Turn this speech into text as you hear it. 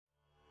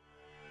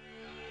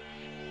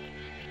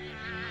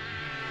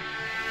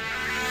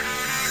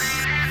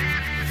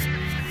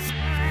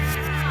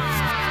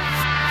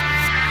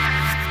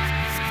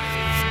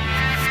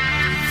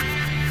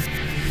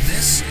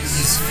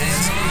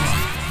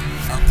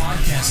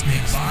podcast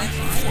made by,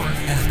 for,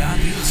 and about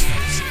Beatles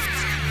fans.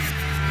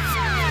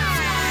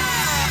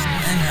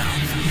 And now,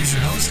 here's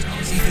your host,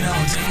 Ethan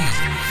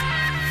Alexander.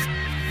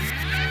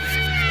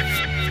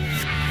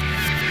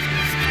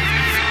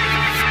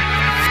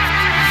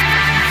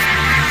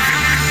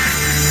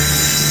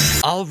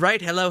 All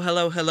right, hello.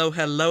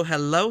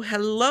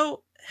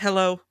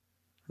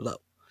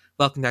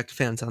 Welcome back to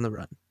Fans on the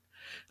Run.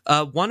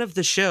 One of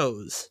the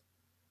shows.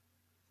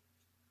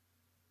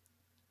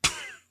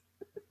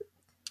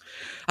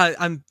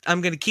 I'm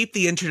going to keep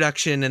the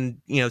introduction and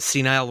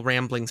senile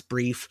ramblings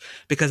brief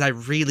because I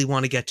really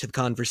want to get to the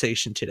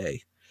conversation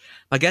today.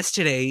 My guest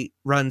today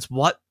runs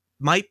what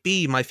might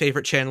be my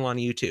favorite channel on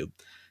YouTube.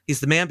 He's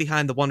the man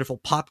behind the wonderful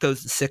Pop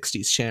Goes the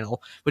 60s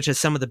channel, which has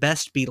some of the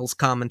best Beatles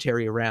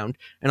commentary around,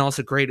 and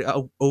also great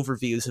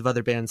overviews of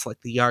other bands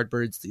like the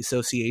Yardbirds, the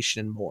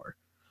Association, and more.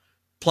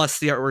 Plus,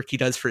 the artwork he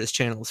does for his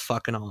channel is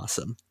fucking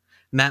awesome.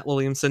 Matt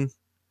Williamson,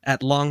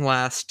 at long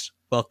last,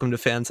 welcome to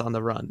Fans on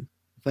the Run.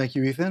 Thank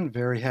you, Ethan.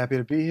 Very happy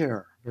to be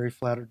here. Very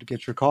flattered to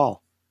get your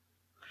call.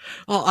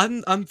 Well,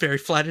 I'm very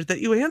flattered that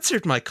you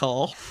answered my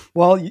call.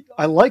 Well,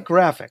 I like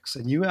graphics,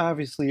 and you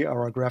obviously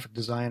are a graphic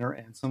designer,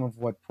 and some of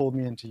what pulled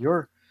me into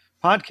your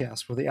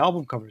podcast were the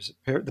album covers,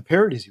 the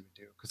parodies you would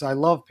do, because I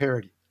love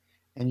parody,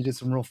 and you did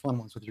some real fun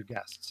ones with your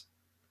guests.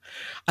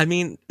 I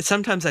mean,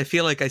 sometimes I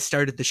feel like I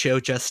started the show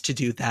just to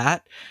do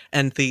that,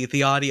 and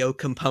the audio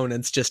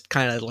components just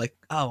kind of like,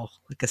 oh,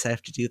 I guess I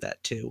have to do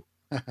that too.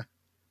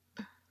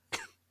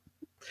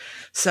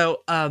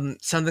 So,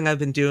 something I've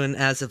been doing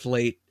as of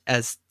late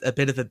as a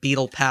bit of a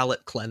Beatle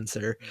palate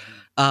cleanser,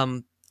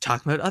 talking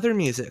about other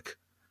music.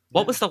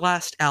 What was the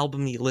last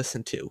album you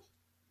listened to?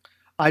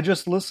 I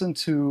just listened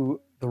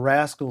to The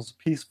Rascals'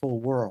 Peaceful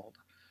World.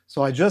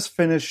 So I just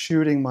finished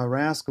shooting my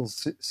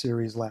Rascals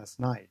series last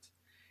night.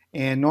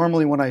 And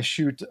normally when I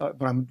shoot,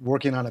 when I'm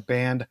working on a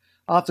band,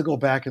 I'll have to go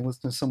back and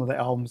listen to some of the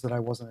albums that I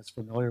wasn't as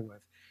familiar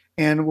with.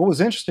 And what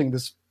was interesting,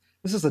 this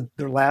is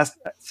their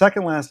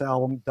second last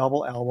album,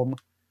 double album.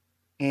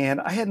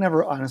 And I had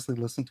never honestly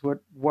listened to it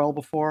well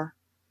before.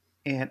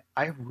 And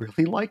I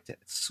really liked it.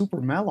 It's super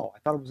mellow. I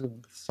thought it was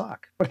going to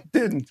suck, but it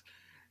didn't.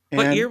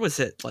 What And year was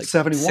it? Like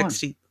 71.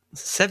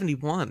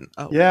 71.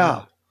 Oh, yeah.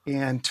 Wow.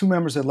 And two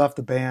members had left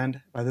the band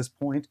by this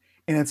point.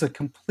 And it's a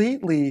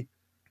completely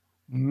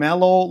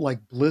mellow,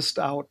 like blissed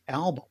out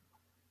album.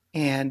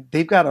 And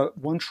they've got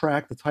one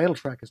track, the title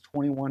track is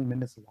 21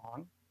 minutes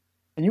long.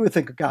 And you would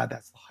think, God,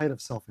 that's the height of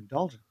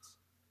self-indulgence.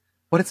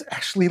 But it's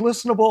actually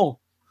listenable.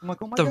 I'm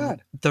like, oh my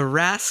God. The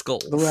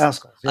Rascals. The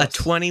Rascals, yes. A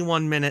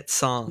 21-minute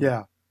song.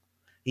 Yeah.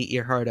 Eat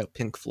your heart out,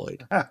 Pink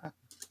Floyd.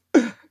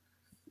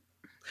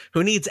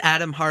 Who needs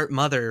Adam Hart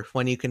Mother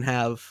when you can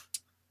have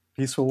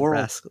Peaceful World?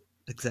 Rascal?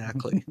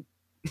 Exactly.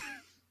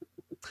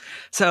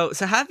 So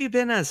how have you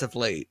been as of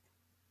late?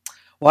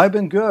 Well, I've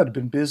been good. I've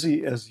been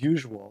busy as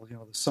usual. The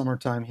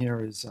summertime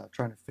here is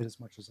trying to fit as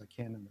much as I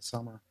can in the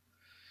summer.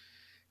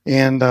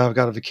 And I've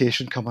got a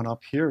vacation coming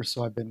up here,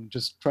 so I've been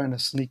just trying to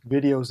sneak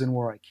videos in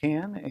where I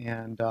can,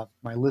 and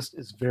my list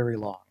is very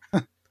long.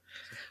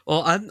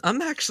 Well,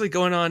 I'm actually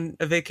going on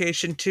a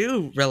vacation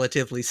too,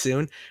 relatively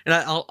soon, and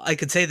I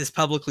could say this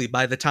publicly.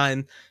 By the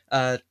time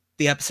the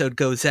episode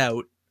goes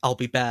out, I'll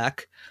be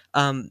back.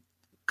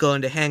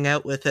 Going to hang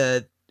out with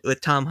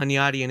Tom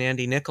Hunyadi and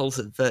Andy Nichols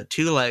of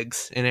Two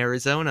Legs in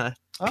Arizona.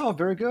 Oh,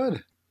 very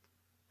good.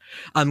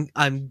 I'm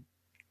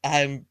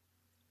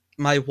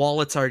my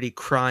wallet's already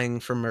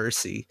crying for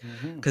mercy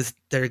because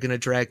they're gonna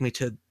drag me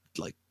to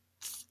like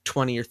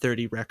 20 or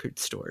 30 record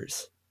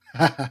stores.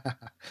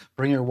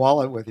 Bring your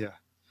wallet with you.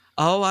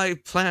 Oh, I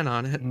plan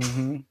on it.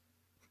 Mm-hmm.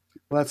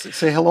 Well,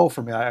 say hello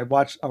for me. I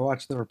watch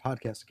their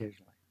podcast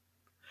occasionally.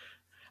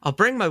 I'll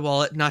bring my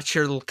wallet. Not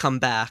sure it'll come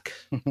back.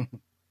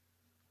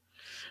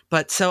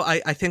 But so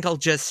I think I'll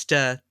just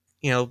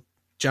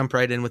jump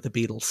right in with the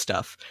Beatles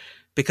stuff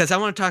because I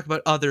want to talk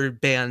about other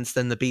bands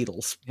than the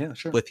Beatles. Yeah,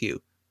 sure. With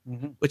you.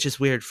 Mm-hmm. Which is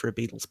weird for a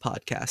Beatles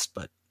podcast,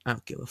 but I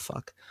don't give a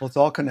fuck. Well, it's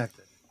all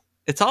connected.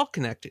 It's all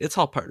connected. It's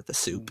all part of the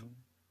soup. Mm-hmm.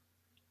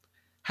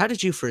 How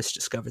did you first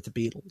discover the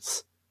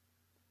Beatles?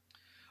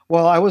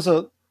 Well, I was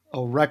a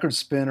record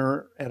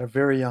spinner at a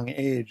very young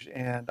age,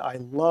 and I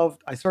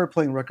started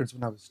playing records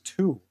when I was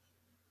 2.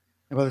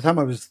 And by the time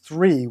I was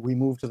 3, we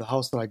moved to the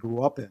house that I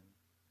grew up in.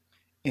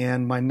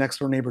 And my next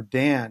door neighbor,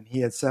 Dan, he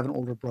had 7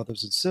 older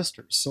brothers and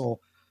sisters. So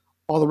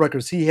all the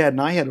records he had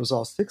and I had was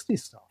all 60s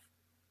stuff.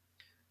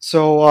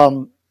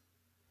 So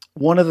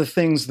one of the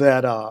things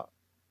that,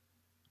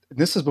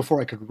 this is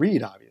before I could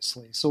read,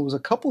 obviously. So it was a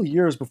couple of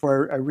years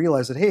before I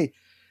realized that, hey,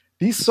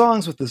 these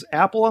songs with this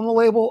apple on the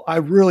label, I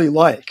really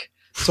like.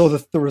 So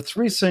there were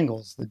 3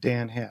 singles that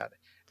Dan had.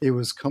 It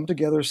was Come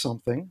Together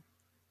Something,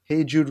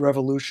 Hey Jude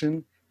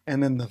Revolution,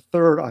 and then the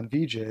third on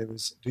VJ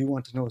was Do You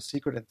Want to Know a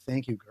Secret and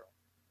Thank You Girl.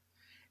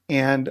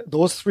 And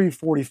those 3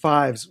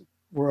 45s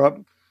were up.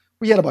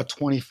 We had about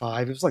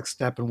 25. It was like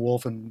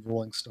Steppenwolf and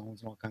Rolling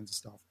Stones and all kinds of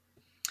stuff.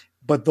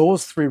 But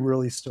those 3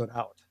 really stood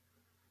out.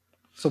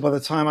 So by the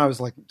time I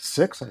was like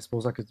 6, I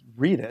suppose I could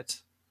read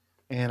it.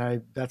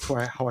 And that's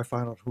how I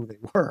found out who they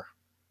were.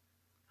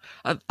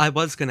 I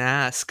was going to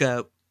ask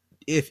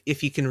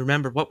if you can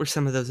remember, what were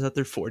some of those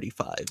other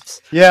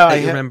 45s Yeah,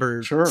 that you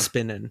remember sure.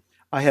 spinning?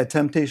 I had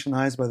Temptation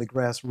Eyes by the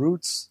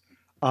Grassroots,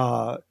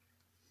 uh,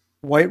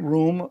 White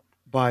Room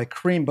by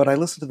Cream, but I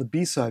listened to the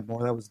B-side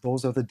more. That was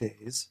Those Are the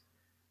Days.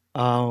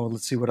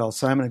 Let's see what else.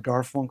 Simon and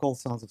Garfunkel,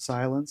 Sounds of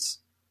Silence.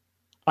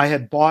 I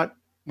had bought,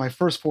 my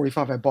first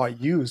 45 I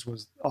bought used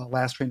was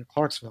Last Train to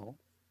Clarksville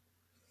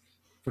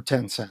for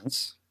 10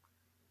 cents.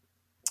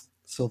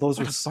 So those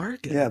What were, a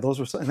bargain. yeah, those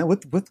were, and then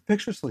with the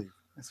picture sleeve.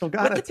 I still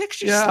got With it. the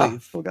picture yeah,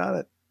 sleeve. Still got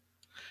it.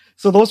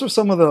 So those were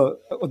some of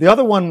the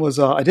other one was,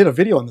 I did a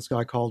video on this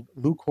guy called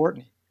Lou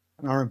Courtney,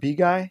 an R&B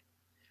guy.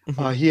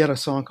 Mhm. He had a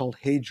song called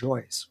Hey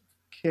Joyce,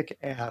 kick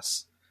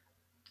ass,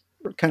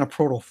 kind of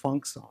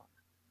proto-funk song.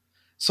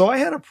 So I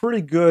had a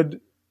pretty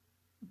good,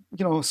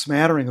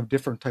 smattering of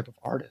different type of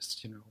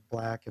artists,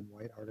 black and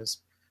white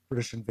artists,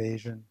 British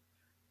Invasion,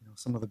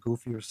 some of the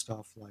goofier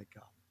stuff like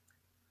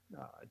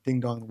Ding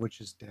Dong the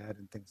Witch is Dead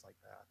and things like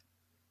that.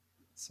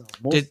 So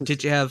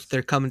Did you have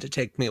They're Coming to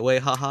Take Me Away,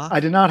 haha? I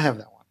did not have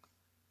that one.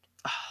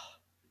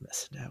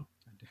 Missing out.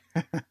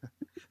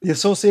 The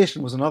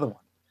Association was another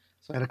one.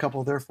 So I had a couple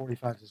of their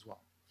 45s as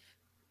well.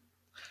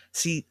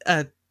 See,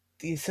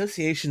 the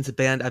Association's a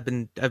band I've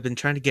been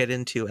trying to get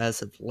into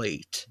as of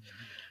late. Mm-hmm.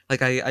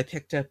 Like I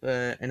picked up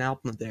an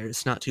album of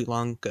theirs not too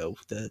long ago.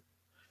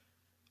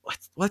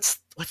 What's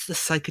the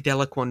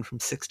psychedelic one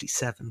from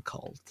 '67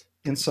 called?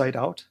 Inside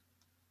Out?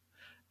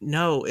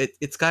 No,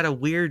 it's got a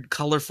weird,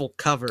 colorful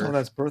cover. Oh,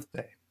 that's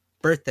Birthday.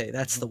 Birthday,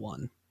 that's the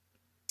one.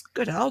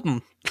 Good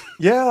album.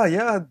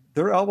 Yeah.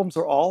 Their albums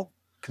are all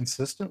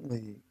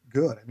consistently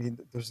good. I mean,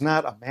 there's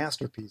not a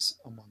masterpiece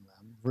among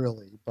them,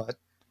 really, but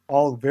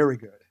all very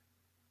good.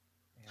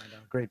 And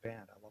a great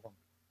band. I love them.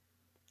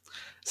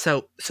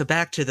 So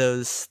back to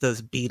those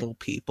Beatle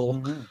people.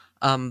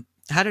 Mm-hmm.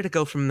 How did it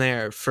go from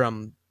there?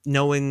 From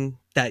knowing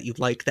that you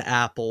like the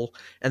Apple,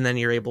 and then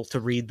you're able to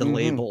read the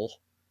label.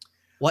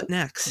 What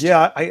next?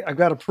 Yeah, I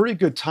got a pretty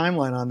good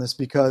timeline on this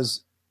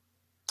because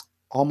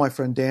all my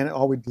friend Dan,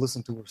 all we'd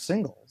listen to were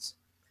singles.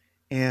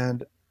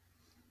 And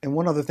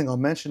one other thing I'll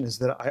mention is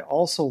that I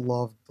also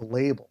love the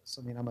labels.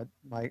 I mean, I'm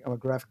a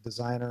graphic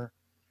designer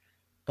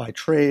by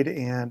trade,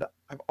 and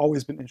I've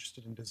always been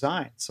interested in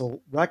design.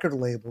 So record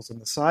labels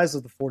and the size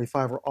of the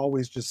 45 are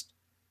always just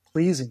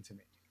pleasing to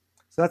me.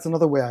 So that's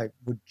another way I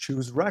would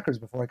choose records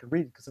before I could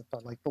read it, because if I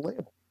like the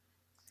label.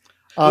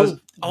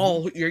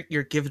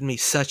 You're giving me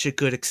such a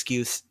good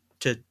excuse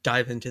to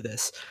dive into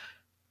this.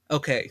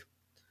 Okay,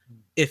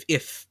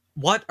 if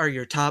what are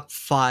your top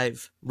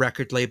 5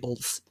 record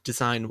labels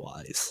design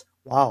wise?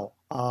 Wow.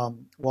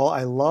 Well,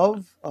 I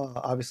love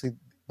obviously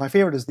my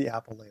favorite is the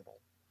Apple label.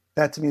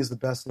 That to me is the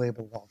best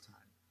label of all time.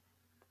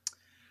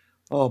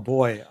 Oh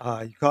boy,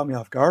 you caught me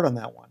off guard on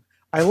that one.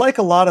 I like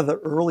a lot of the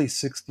early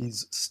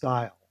 60s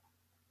style,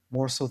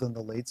 more so than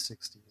the late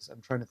 60s.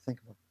 I'm trying to think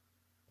of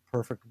a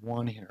perfect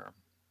one here.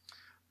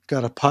 I've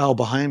got a pile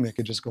behind me. I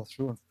could just go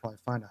through and probably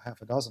find a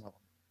half a dozen of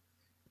them.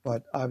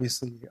 But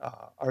obviously,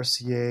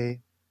 RCA,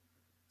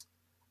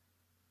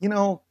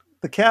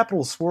 the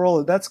Capitol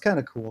Swirl, that's kind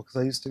of cool because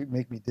I used to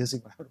make me dizzy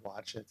when I would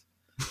watch it.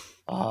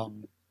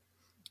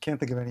 Can't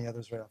think of any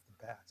others right off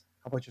the bat.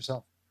 How about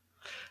yourself?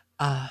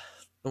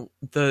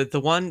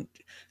 The one,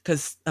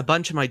 because a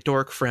bunch of my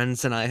dork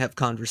friends and I have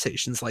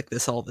conversations like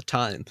this all the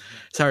time,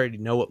 so I already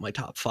know what my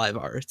top 5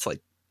 are. It's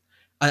like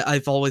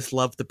I've always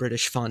loved the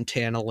British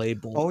Fontana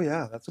label. Oh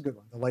yeah, that's a good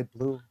one. The light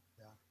blue.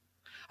 Yeah,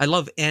 I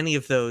love any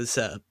of those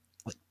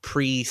like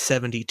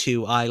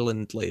pre-72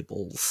 Island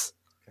labels.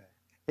 Okay.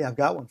 Yeah, I've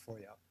got one for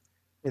you.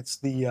 It's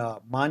the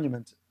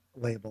Monument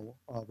label.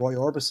 Roy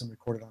Orbison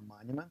recorded on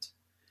Monument.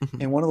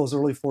 And one of those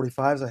early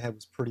 45s I had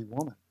was Pretty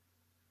Woman.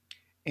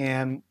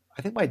 And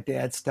I think my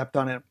dad stepped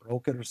on it and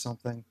broke it or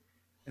something.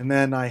 And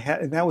then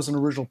and that was an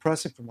original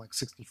pressing from like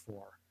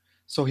 64.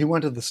 So he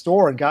went to the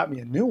store and got me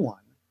a new one.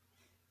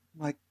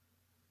 I'm like,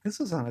 this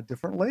is on a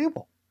different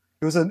label.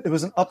 It was an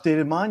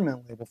updated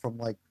Monument label from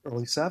like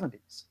early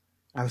 70s.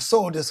 I was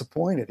so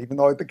disappointed, even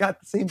though I got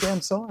the same damn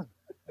song.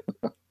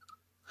 Well,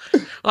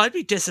 I'd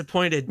be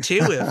disappointed too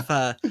if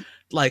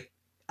like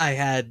I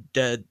had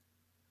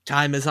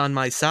Time Is on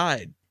My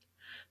Side.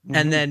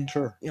 And then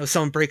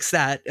someone breaks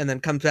that and then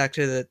comes back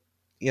to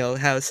the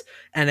house,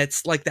 and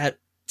it's like that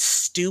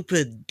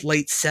stupid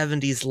late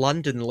 70s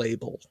London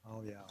label.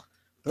 Oh yeah,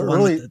 the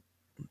one with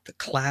the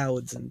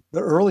clouds and the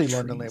early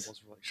London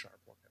labels really sharp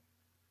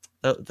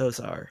looking.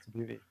 Those are it's a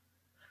beauty.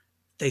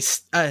 They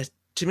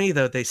to me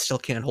though, they still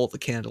can't hold the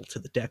candle to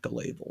the Decca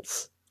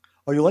labels.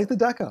 Oh, you like the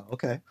Decca?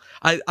 Okay.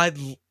 I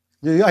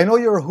know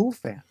you're a Who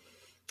fan.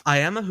 I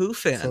am a Who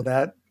fan, so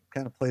that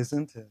kind of plays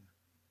into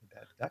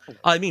that Decca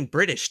label. I mean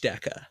British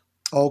Decca.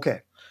 Oh,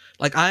 okay.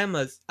 Like I'm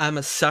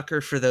a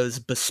sucker for those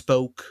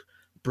bespoke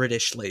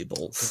British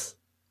labels.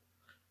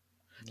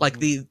 Like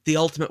the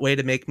ultimate way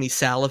to make me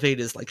salivate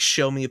is like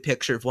show me a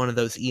picture of one of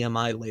those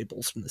EMI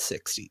labels from the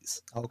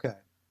 60s. Okay.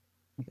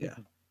 Yeah.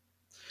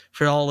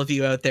 For all of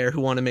you out there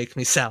who want to make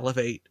me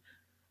salivate,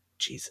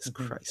 Jesus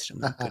Christ, I'm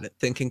not good at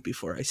thinking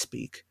before I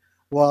speak.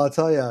 Well, I'll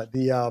tell you,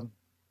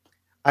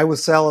 I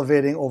was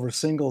salivating over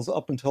singles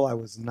up until I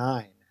was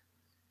 9.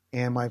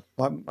 And my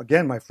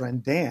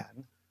friend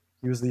Dan,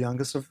 he was the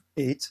youngest of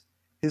 8.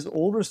 His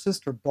older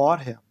sister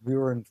bought him, we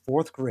were in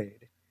 4th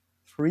grade,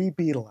 3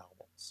 Beatle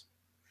albums.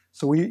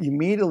 So we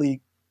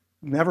immediately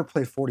never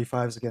played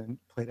 45s again,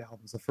 played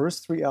albums. The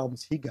first 3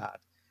 albums he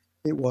got,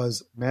 it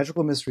was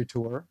Magical Mystery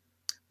Tour,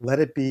 Let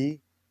It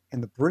Be,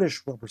 and the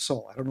British Rubber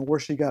Soul. I don't know where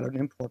she got an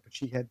import, but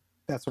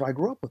that's what I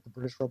grew up with, the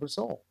British Rubber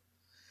Soul.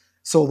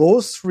 So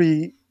those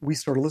 3 we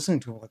started listening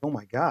to, like, oh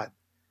my God.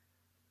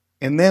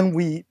 And then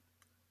we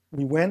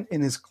went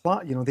in his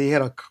closet, they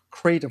had a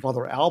crate of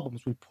other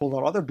albums. We pulled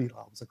out other Beatle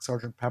albums like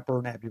Sgt. Pepper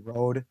and Abbey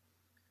Road,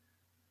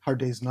 Hard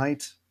Day's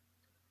Night.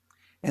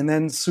 And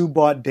then Sue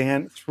bought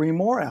Dan 3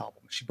 more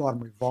albums. She bought him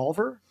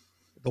Revolver,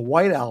 the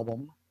White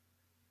Album,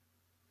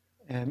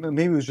 and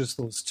maybe it was just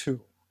those 2.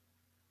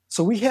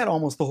 So we had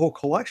almost the whole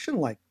collection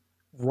like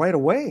right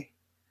away.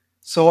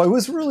 So it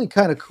was really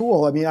kind of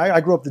cool. I mean,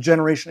 I grew up the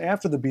generation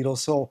after the Beatles,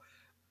 so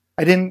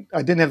I didn't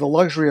have the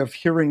luxury of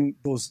hearing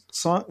those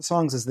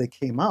songs as they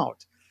came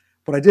out,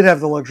 but I did have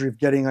the luxury of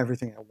getting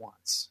everything at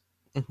once.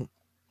 Mm-hmm.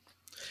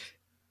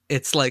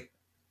 It's like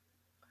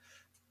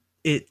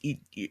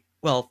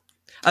well,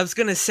 I was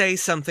going to say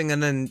something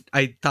and then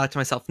I thought to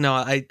myself, no,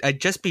 I'd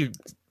just be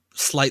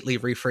slightly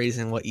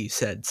rephrasing what you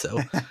said. So,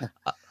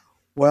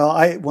 well,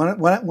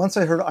 once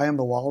I heard "I Am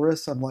the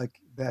Walrus," I'm like,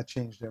 that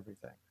changed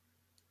everything,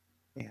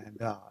 and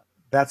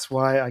that's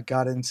why I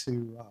got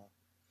into.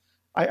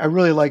 I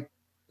really like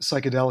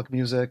psychedelic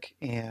music,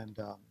 and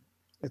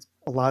it's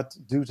a lot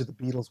due to the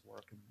Beatles'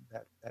 work in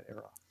that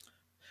era.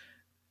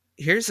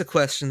 Here's a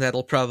question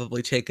that'll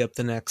probably take up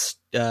the next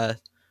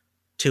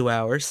 2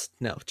 hours.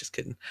 No, just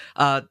kidding.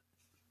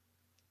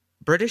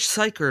 British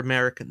Psych or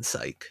American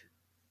Psych?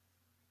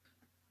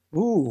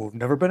 Ooh,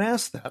 never been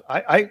asked that.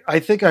 I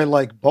think I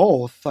like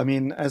both. I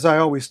mean, as I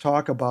always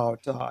talk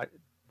about,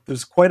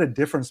 there's quite a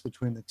difference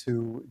between the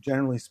two.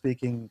 Generally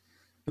speaking,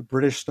 the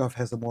British stuff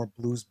has a more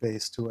blues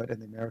base to it,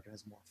 and the American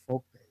has more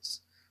folk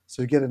base.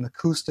 So you get an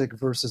acoustic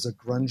versus a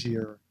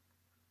grungier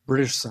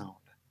British sound.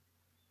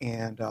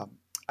 And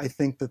I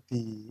think that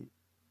the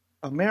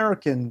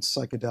American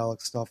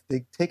psychedelic stuff,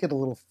 they take it a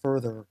little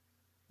further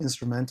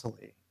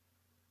instrumentally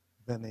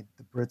than the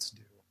Brits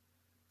do.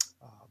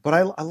 But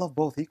I love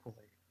both equally.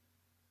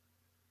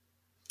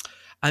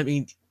 I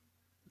mean,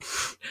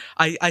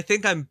 I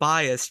think I'm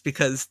biased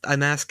because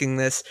I'm asking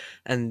this,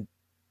 and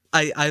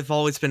I've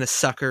always been a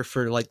sucker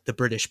for like the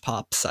British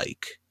pop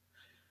psych,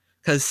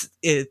 because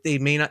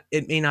it may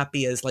not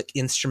be as like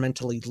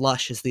instrumentally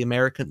lush as the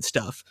American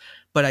stuff,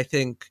 but I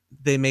think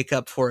they make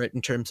up for it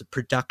in terms of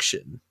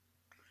production.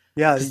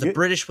 Yeah, because the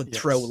British would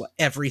throw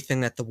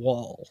everything at the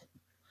wall.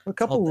 A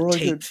couple all the really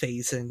tape good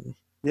phasing.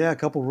 Yeah, a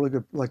couple really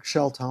good, like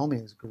Shel Talmy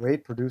is a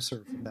great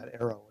producer from that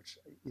era, which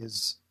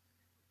is,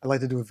 I'd like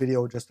to do a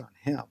video just on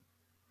him,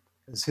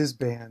 because his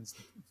band's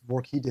the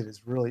work he did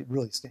is really,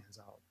 really stands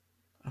out.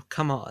 Oh,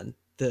 come on.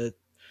 The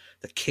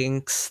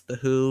Kinks, the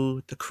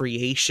Who, the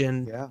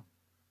Creation. Yeah.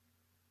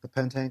 The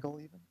Pentangle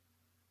even.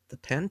 The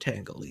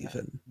Pentangle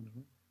even. Yeah.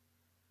 Mm-hmm.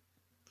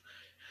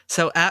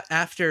 So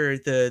after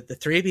the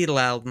 3 Beatle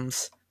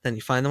albums, then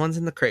you find the ones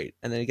in the crate,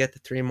 and then you get the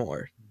 3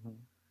 more. Mm-hmm.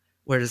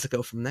 Where does it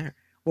go from there?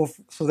 Well,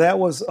 so that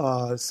was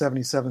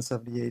 77,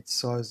 78,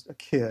 so I was a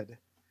kid.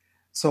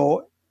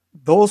 So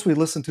those we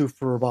listened to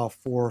for about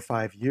 4 or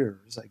 5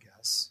 years, I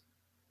guess.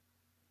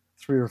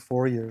 3 or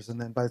 4 years,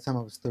 and then by the time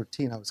I was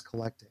 13, I was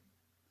collecting.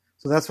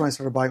 So that's when I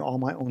started buying all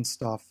my own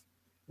stuff.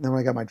 And then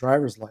when I got my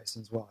driver's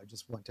license, well, I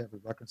just went to every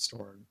record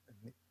store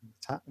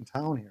in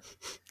town here.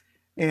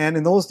 And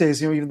in those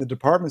days, even the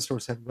department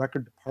stores had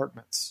record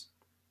departments,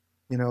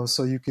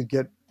 so you could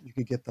get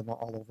them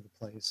all over the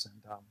place.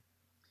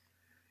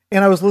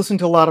 And I was listening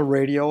to a lot of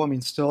radio. I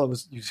mean,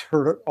 you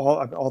heard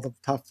all the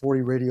top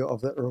 40 radio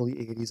of the early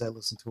 80s. I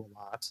listened to a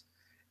lot.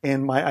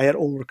 And I had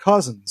older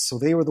cousins, so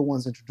they were the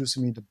ones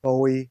introducing me to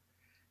Bowie,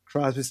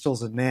 Crosby,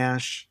 Stills and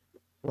Nash,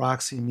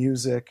 Roxy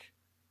Music,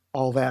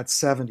 all that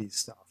 70s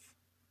stuff,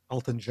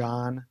 Elton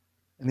John,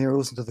 and they were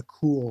listening to the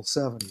cool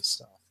 70s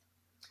stuff.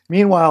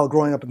 Meanwhile,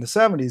 growing up in the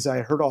 70s,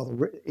 I heard all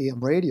the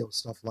AM radio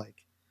stuff like,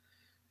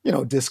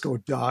 Disco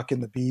Duck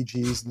and the Bee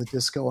Gees and the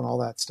disco and all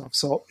that stuff.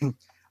 So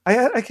I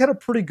had a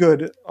pretty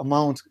good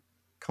amount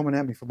coming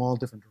at me from all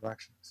different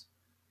directions.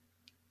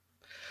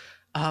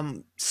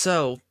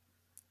 So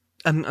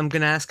I'm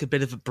going to ask a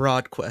bit of a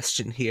broad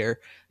question here.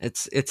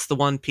 It's the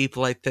one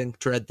people I think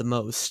dread the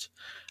most.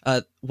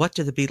 What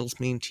do the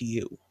Beatles mean to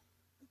you?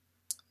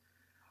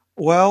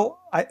 Well,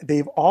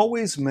 they've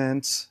always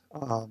meant.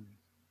 What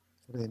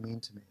do they mean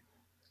to me?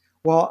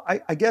 Well,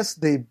 I guess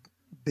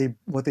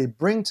what they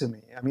bring to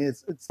me. I mean,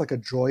 it's like a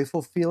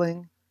joyful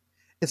feeling.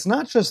 It's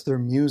not just their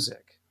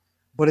music,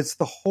 but it's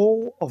the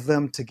whole of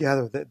them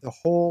together. The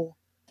whole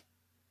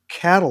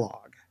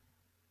catalog,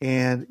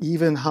 and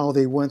even how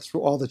they went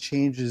through all the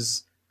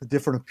changes, the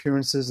different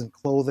appearances and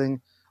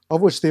clothing,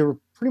 of which they were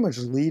pretty much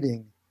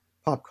leading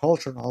pop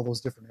culture in all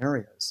those different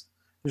areas.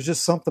 There's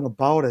just something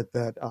about it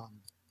that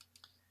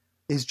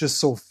is just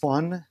so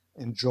fun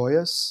and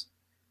joyous,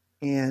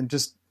 and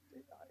just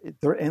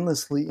they're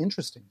endlessly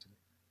interesting to me.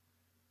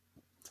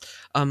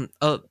 Um,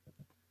 uh,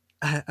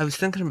 I was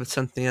thinking about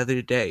something the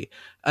other day.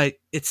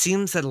 It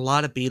seems that a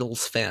lot of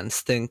Beatles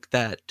fans think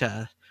that,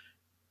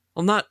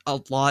 well, not a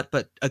lot,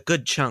 but a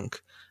good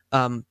chunk,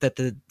 that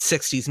the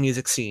 '60s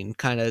music scene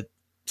kind of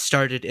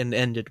started and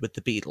ended with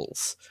the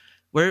Beatles.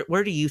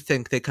 Where do you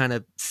think they kind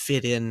of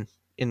fit in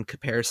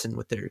comparison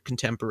with their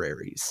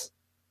contemporaries?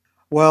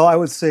 Well, I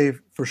would say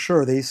for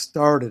sure they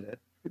started it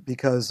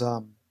because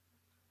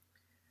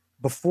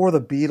before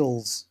the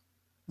Beatles,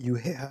 you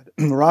had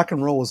rock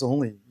and roll was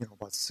only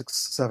about 6,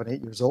 7,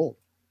 8 years old.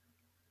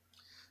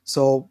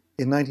 So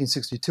in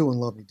 1962, when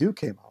 "Love Me Do"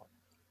 came out,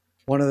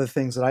 one of the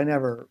things that I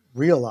never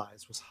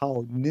realized was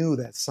how new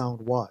that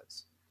sound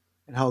was,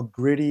 and how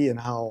gritty and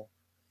how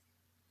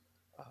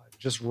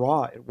just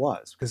raw it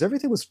was. Because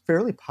everything was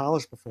fairly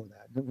polished before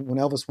that. When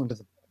Elvis went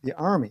to the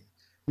army,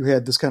 you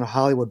had this kind of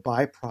Hollywood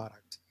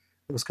byproduct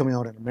that was coming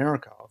out in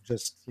America of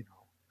just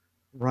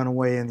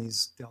Runaway and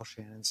these Del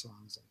Shannon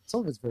songs. And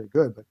some of it's very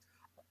good, but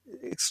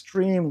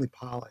extremely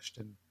polished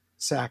and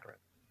saccharine.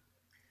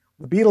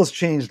 The Beatles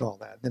changed all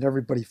that, then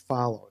everybody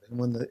followed. And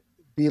when the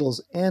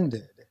Beatles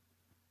ended,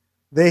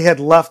 they had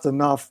left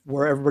enough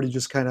where everybody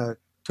just kind of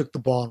took the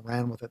ball and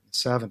ran with it in the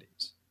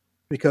 70s.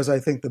 Because I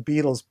think the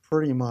Beatles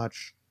pretty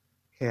much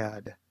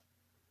had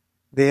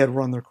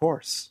run their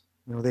course.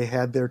 They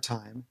had their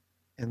time,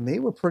 and they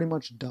were pretty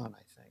much done,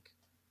 I think.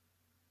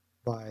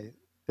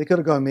 They could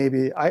have gone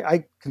maybe,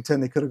 I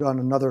contend they could have gone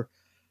another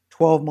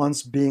 12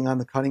 months being on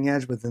the cutting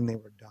edge, but then they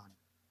were done.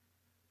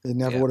 They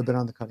never would have been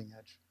on the cutting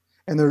edge.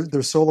 And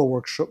their solo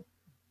work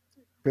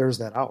bears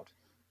that out.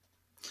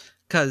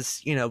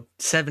 Because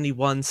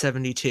 71,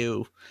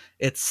 72,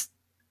 it's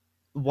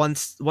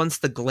once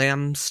the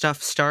glam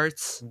stuff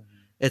starts,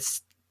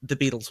 it's the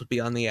Beatles would be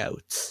on the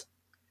outs.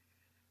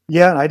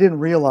 Yeah, and I didn't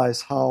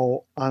realize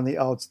how on the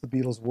outs the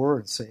Beatles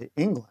were in, say,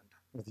 England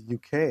or the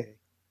UK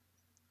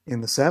in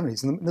the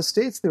 70s. In the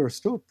States, they were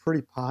still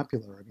pretty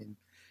popular. I mean,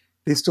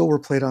 they still were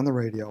played on the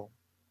radio.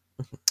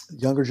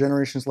 Younger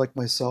generations like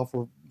myself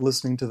were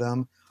listening to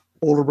them.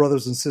 Older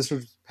brothers and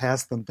sisters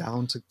passed them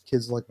down to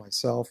kids like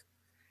myself.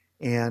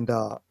 And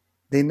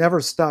they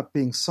never stopped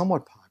being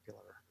somewhat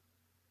popular.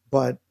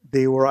 But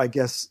they were, I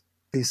guess,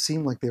 they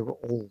seemed like they were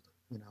old,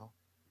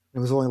 It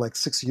was only like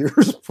 6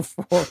 years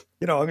before,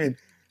 I mean,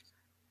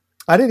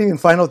 I didn't even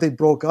find out they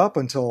broke up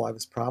until I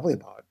was probably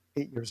about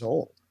 8 years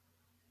old.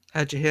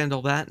 How'd you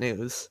handle that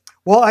news?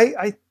 Well,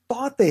 I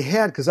thought they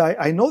had, because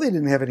I know they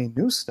didn't have any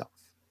new stuff.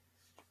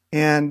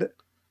 And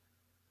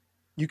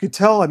you could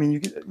tell, I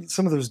mean,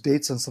 some of those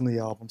dates on some of the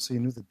albums, so you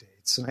knew the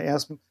dates. And I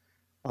asked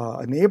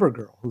a neighbor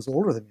girl who's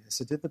older than me, I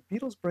said, did the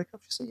Beatles break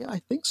up? She said, yeah, I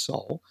think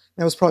so. And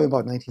that was probably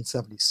about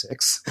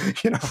 1976.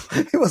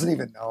 It wasn't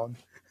even known.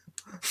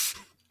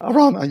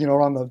 Around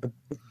the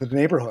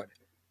neighborhood.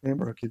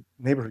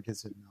 Neighborhood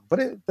kids didn't know.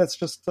 But that's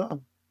just, it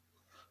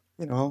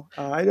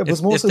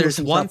was mostly. If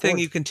there's one thing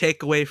you can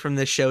take away from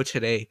this show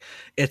today,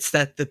 it's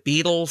that the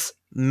Beatles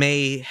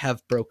may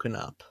have broken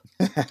up.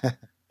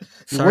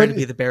 Sorry to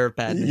be the bearer of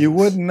bad news. You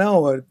wouldn't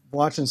know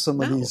watching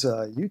some of these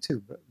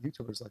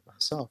YouTubers like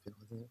myself.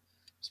 They're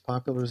as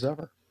popular as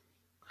ever.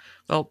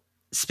 Well,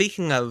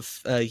 speaking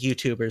of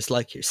YouTubers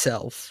like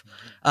yourself,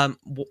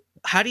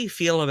 how do you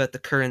feel about the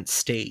current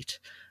state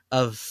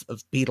of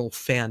Beatle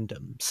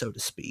fandom, so to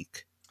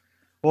speak?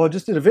 Well, I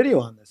just did a video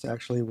on this,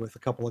 actually, with a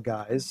couple of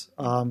guys.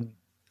 Well,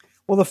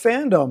 the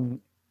fandom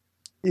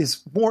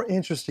is more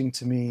interesting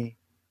to me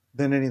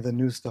than any of the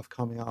new stuff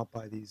coming out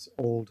by these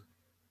old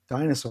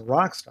dinosaur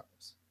rock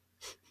stars.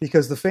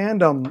 Because the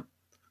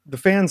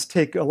fans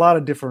take a lot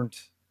of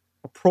different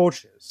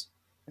approaches,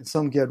 and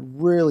some get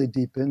really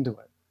deep into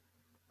it,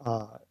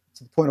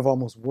 to the point of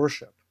almost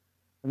worship.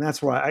 And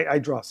that's where I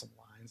draw some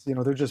lines.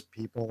 They're just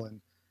people, and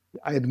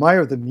I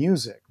admire the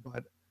music,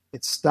 but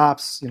it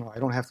stops. I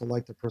don't have to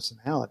like their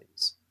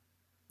personalities.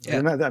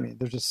 Yeah.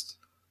 They're just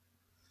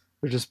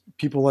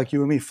people like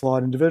you and me,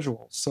 flawed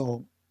individuals.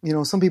 So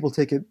some people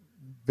take it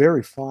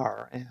very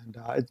far, and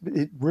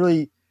it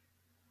really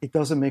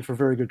doesn't make for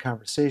very good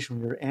conversation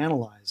when you're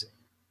analyzing,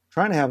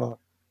 trying to have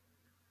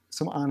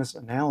some honest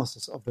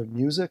analysis of their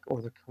music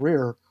or their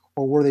career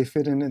or where they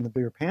fit in the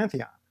bigger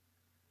pantheon.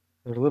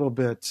 They're a little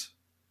bit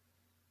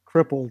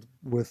crippled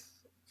with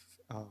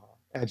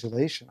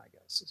adulation, I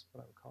guess, is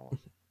what I would call it.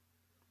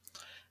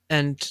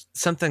 And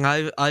something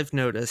I've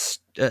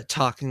noticed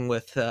talking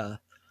with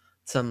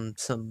some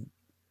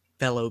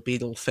fellow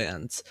Beatle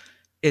fans,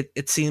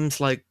 it seems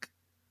like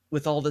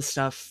with all this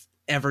stuff,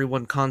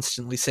 everyone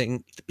constantly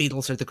saying the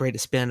Beatles are the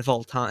greatest band of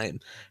all time.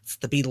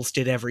 The Beatles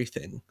did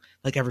everything.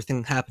 Like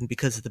everything happened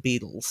because of the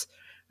Beatles.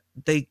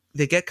 They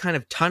get kind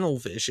of tunnel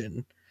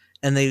vision,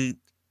 and they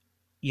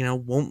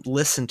won't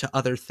listen to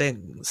other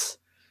things.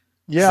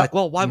 Yeah. It's like,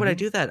 well, why would I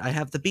do that? I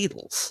have the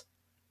Beatles.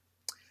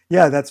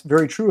 Yeah, that's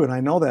very true, and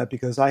I know that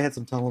because I had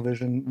some tunnel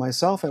vision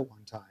myself at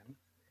one time.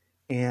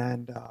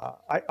 And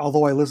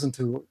although I listened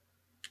to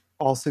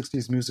all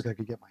 60s music I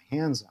could get my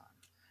hands on,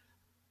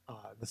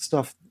 the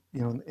stuff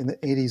in the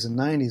 80s and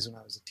 90s when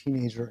I was a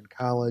teenager in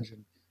college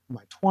and in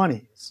my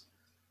 20s,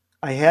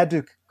 I had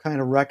to kind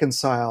of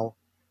reconcile,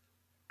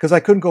 because I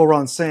couldn't go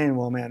around saying,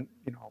 well, man,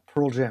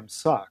 Pearl Jam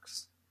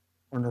sucks,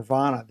 or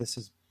Nirvana, this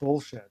is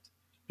bullshit,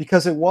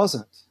 because it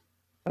wasn't.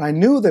 And I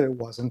knew that it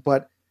wasn't,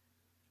 but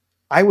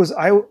I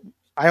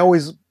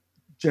always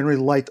generally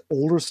liked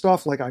older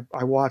stuff. Like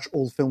I watch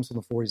old films from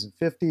the 40s and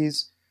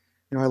 50s.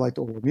 I liked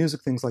older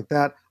music, things like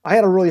that. I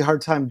had a really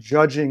hard time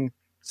judging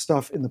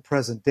stuff in the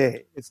present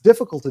day. It's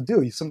difficult to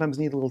do. You sometimes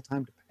need a little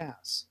time to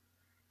pass.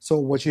 So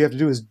what you have to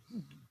do is,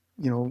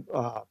 you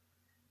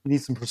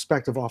need some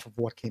perspective off of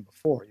what came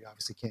before. You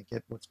obviously can't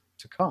get what's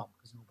to come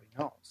because nobody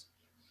knows.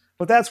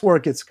 But that's where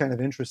it gets kind of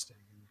interesting.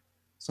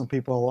 Some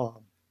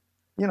people,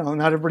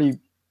 not everybody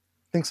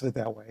thinks of it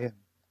that way. And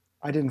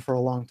I didn't for a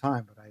long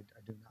time, but I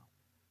do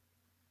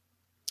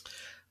now.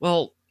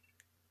 Well,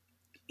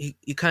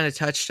 you kind of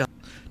touched on.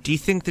 Do you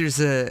think there's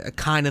a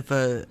kind of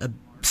a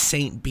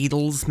Saint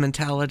Beatles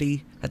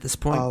mentality at this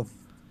point? Of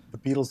the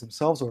Beatles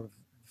themselves, or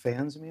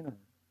fans, you mean?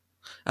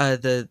 Or?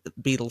 The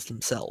Beatles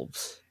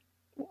themselves.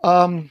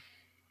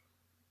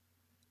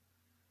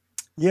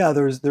 Yeah,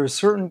 there's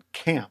certain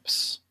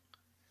camps.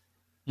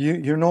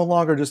 You're no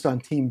longer just on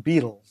Team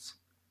Beatles.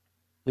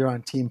 You're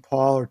on Team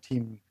Paul or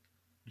Team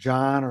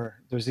John,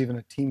 or there's even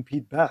a Team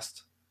Pete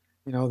Best.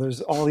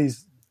 There's all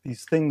these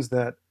things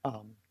that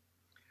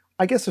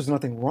I guess there's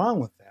nothing wrong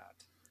with that,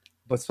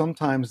 but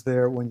sometimes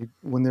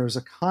when there's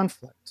a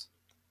conflict,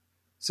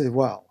 say,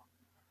 well,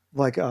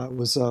 like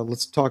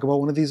let's talk about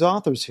one of these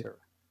authors here,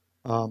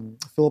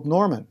 Philip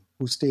Norman,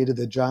 who stated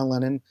that John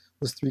Lennon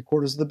was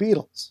 3/4 of the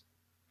Beatles.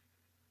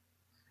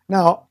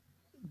 Now,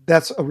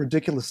 that's a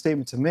ridiculous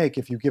statement to make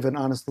if you give an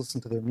honest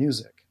listen to their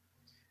music.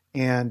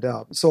 And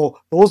so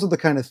those are the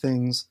kind of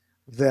things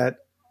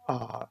that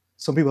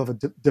some people have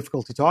a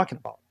difficulty talking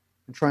about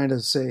and trying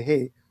to say,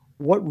 hey,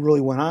 what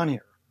really went on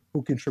here?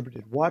 Who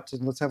contributed what?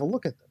 And let's have a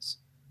look at this.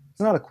 It's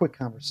not a quick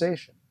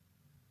conversation,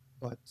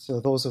 but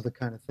those are the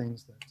kind of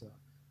things that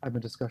I've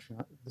been discussing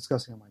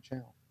on my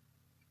channel.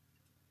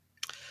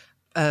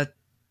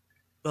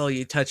 Well,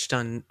 you touched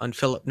on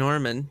Philip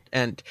Norman,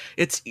 and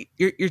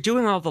you're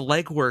doing all the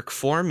legwork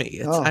for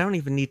me. I don't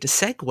even need to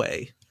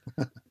segue.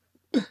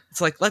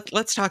 It's like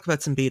let's talk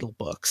about some Beatle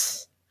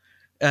books.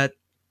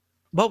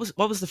 What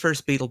was the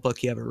first Beatle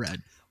book you ever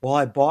read? Well,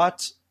 I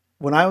bought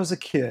when I was a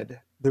kid.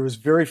 There was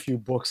very few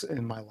books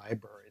in my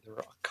library. There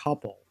were a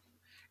couple,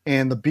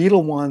 and the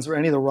Beatle ones or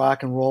any of the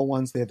rock and roll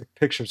ones, they had the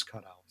pictures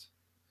cut out,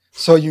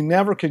 so you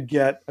never could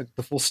get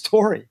the full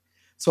story.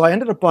 So I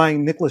ended up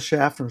buying Nicholas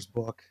Schaffner's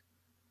book.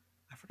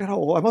 I forgot how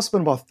old. I must have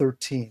been about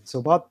 13. So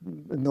about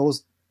in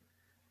those,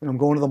 I'm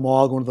going to the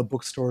mall, going to the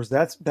bookstores.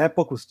 That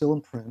book was still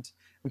in print.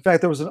 In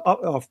fact, there was an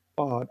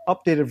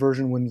updated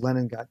version when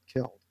Lennon got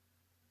killed.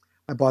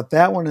 I bought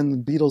that one and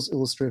the Beatles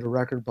Illustrated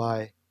Record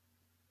by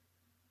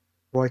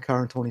Roy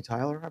Carr and Tony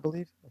Tyler, I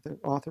believe, the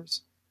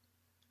authors.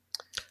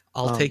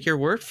 I'll take your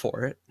word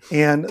for it.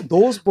 And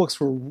those books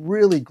were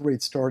really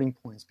great starting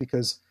points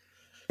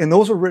and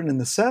those were written in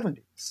the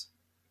 70s.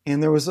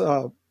 And there was,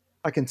 I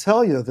can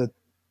tell you that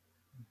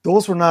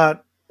those were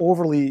not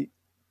overly,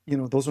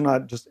 those were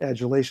not just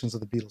adulations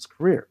of the Beatles'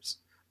 careers.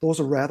 Those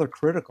are rather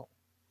critical.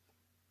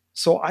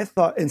 So I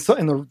thought,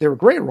 they were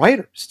great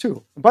writers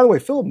too. And by the way,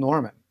 Philip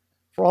Norman,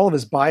 for all of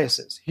his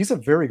biases, he's a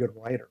very good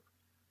writer.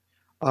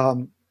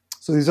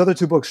 So these other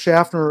two books,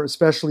 Schaffner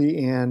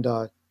especially, and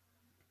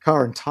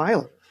Carr and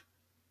Tyler,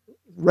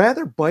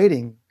 rather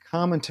biting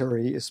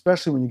commentary,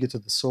 especially when you get to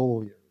the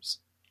solo years.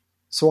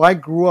 So I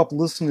grew up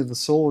listening to the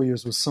solo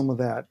years with some of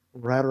that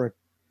rhetoric,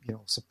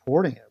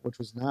 supporting it, which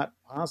was not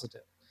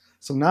positive.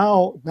 So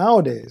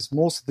nowadays,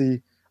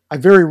 I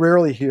very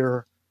rarely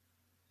hear,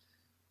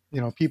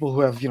 people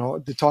who have,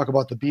 to talk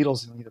about the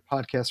Beatles in either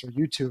podcasts or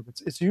YouTube.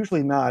 It's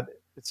usually not.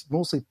 It's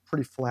mostly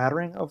pretty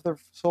flattering of their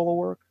solo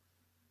work,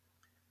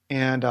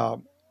 and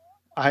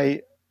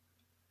I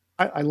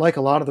like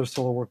a lot of their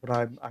solo work, but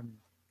I'm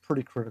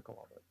pretty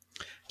critical of it.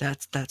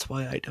 That's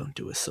why I don't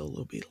do a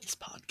solo Beatles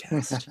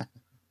podcast.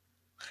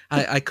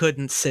 I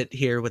couldn't sit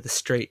here with a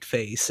straight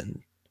face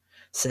and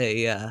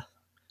say,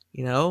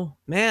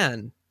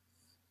 man,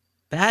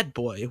 Bad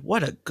Boy,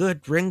 what a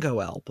good Ringo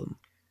album.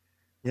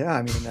 Yeah,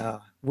 I mean,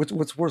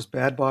 what's worse,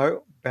 Bad Boy,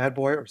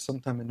 or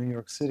Sometime in New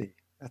York City?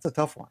 That's a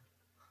tough one.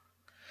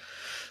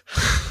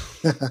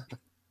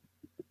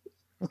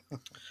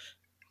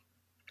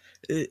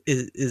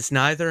 Is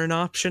neither an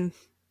option?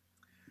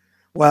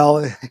 Well,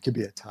 it could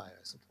be a tie,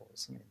 I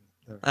suppose. I mean,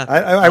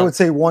 I would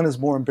say one is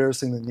more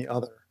embarrassing than the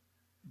other,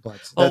 but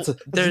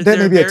that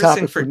may be a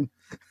topic for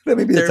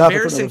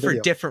embarrassing for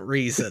different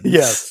reasons.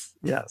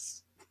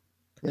 Yes,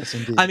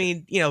 indeed. I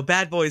mean,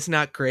 Bad Boy's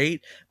not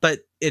great, but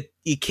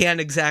you can't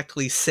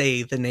exactly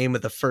say the name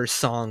of the first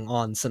song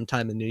on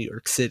Sometime in New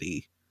York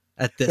City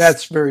at this.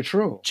 That's very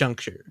true.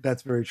 Juncture.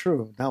 That's very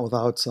true. Not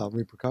without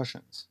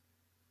repercussions.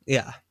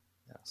 Yeah.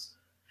 Yes.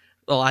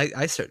 Well,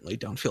 I certainly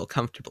don't feel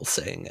comfortable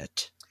saying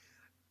it.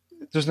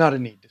 There's not a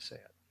need to say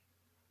it.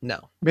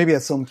 No. Maybe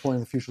at some point in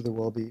the future there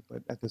will be,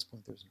 but at this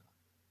point there's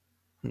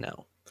not.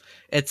 No.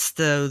 It's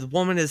the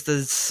woman is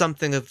the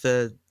something of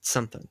the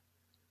something.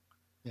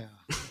 Yeah.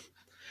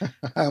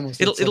 I almost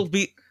said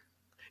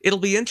It'll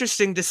be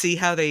interesting to see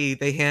how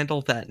they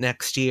handle that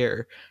next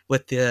year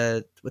with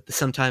the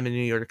Sometime in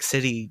New York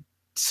City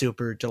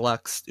Super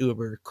Deluxe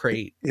Uber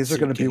Crate. Is there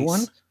going to be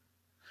one?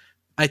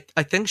 I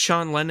think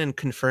Sean Lennon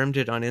confirmed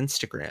it on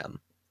Instagram.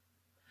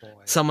 Boy.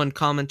 Someone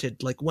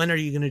commented, like, when are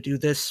you going to do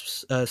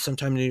this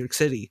Sometime in New York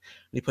City?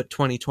 And he put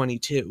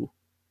 2022.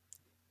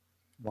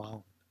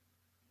 Wow.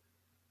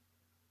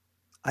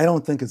 I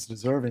don't think it's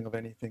deserving of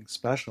anything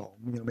special.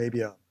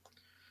 Maybe a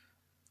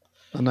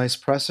nice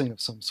pressing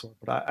of some sort,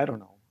 but I don't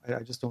know.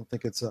 I just don't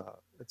think it's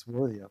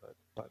worthy of it.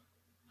 But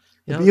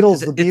the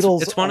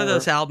Beatles. It's one of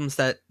those albums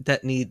that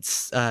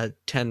needs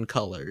 10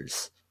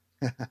 colors.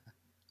 Yeah.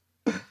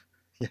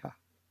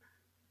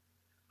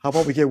 How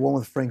about we get one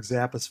with Frank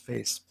Zappa's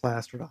face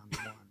plastered on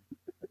one?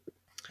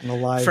 On the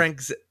live,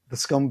 the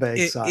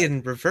scumbag side.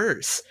 In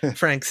reverse.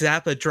 Frank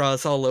Zappa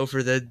draws all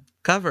over the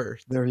cover.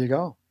 There you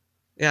go.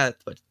 Yeah,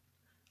 but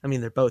I mean,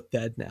 they're both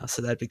dead now,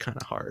 so that'd be kind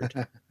of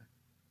hard.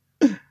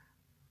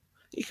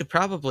 You could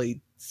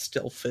probably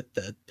still fit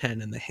the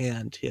pen in the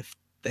hand if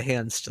the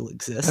hand still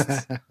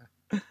exists.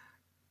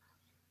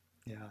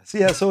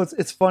 Yeah. So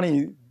it's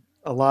funny.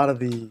 A lot of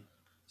the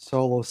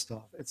solo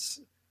stuff. It's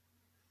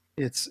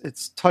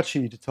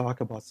touchy to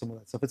talk about some of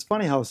that stuff. It's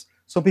funny how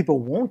some people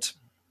won't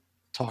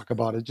talk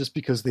about it just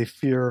because they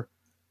fear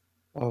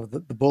of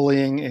the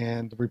bullying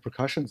and the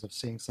repercussions of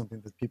saying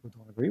something that people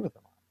don't agree with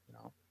them on.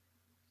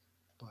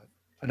 But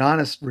an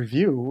honest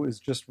review is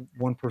just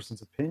one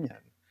person's opinion,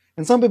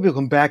 and some people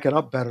can back it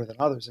up better than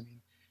others. I mean,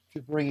 if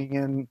you're bringing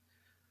in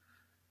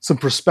some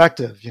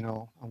perspective,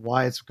 on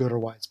why it's good or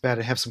why it's bad,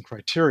 and have some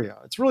criteria.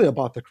 It's really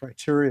about the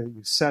criteria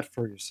you set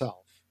for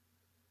yourself,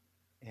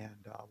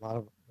 and a lot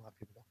of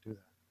people don't do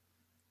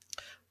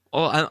that.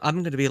 Well, I'm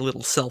going to be a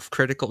little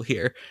self-critical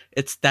here.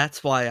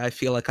 That's why I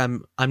feel like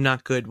I'm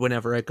not good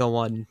whenever I go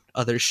on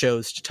other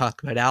shows to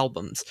talk about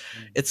albums.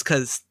 Mm-hmm. It's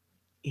because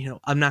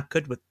I'm not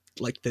good with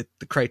like the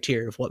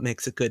criteria of what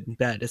makes it good and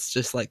bad. It's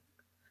just like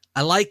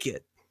I like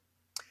it.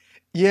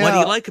 Yeah. What do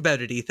you like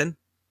about it, Ethan?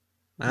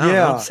 I don't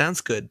know. Sounds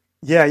good.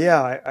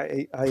 Yeah.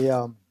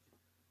 I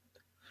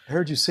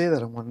heard you say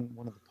that on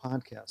one of the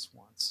podcasts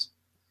once,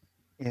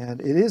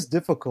 and it is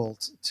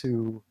difficult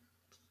to,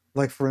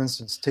 like, for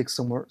instance, take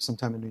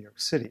sometime in New York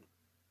City.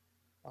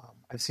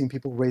 I've seen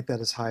people rate that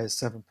as high as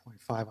 7.5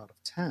 out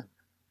of 10.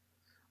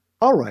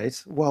 All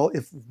right. Well,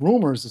 if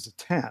Rumors is a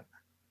 10, are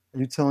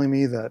you telling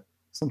me that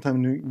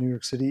Sometime in New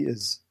York City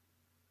is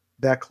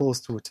that close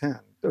to a 10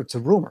 or to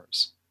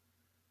Rumors?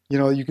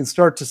 You can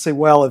start to say,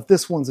 well, if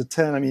this one's a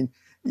 10, I mean,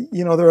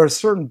 there are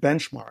certain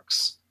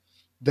benchmarks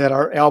that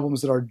are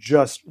albums that are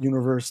just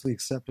universally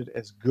accepted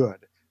as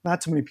good.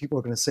 Not too many people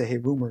are going to say, hey,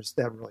 Rumors,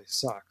 that really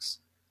sucks.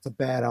 It's a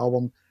bad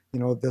album.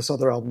 This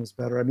other album is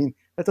better. I mean,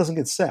 that doesn't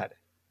get said.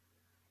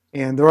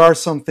 And there are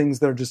some things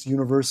that are just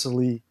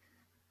universally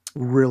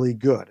really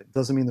good. It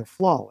doesn't mean they're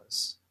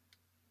flawless.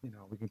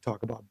 We can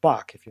talk about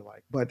Bach if you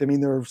like. But, I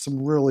mean, there are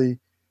some really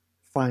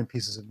fine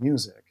pieces of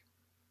music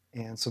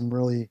and some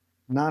really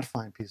not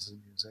fine pieces of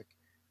music.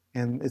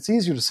 And it's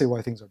easier to say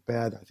why things are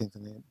bad, I think,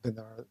 than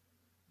there are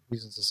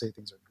reasons to say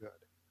things are good.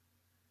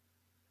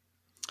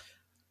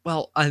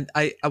 Well,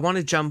 I want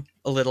to jump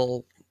a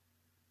little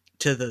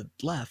to the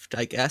left,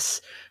 I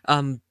guess.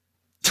 I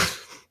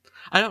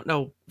don't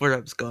know where I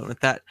was going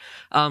with that.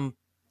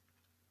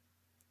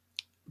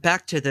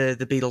 Back to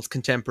the Beatles'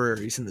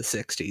 contemporaries in the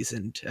 60s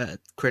and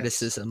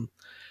criticism.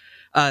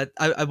 Yes.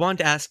 I wanted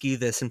to ask you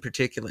this in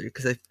particular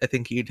because I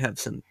think you'd have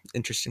some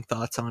interesting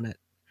thoughts on it.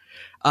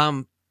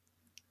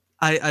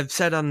 I've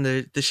said on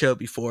the show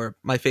before,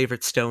 my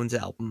favorite Stones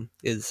album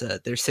is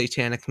their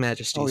Satanic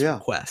Majesty's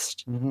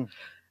Request. Mm-hmm.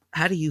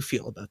 How do you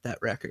feel about that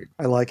record?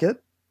 I like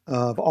it.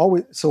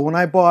 So when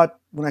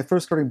I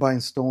first started buying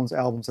Stones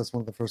albums, that's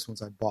one of the first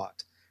ones I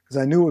bought because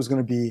I knew it was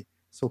going to be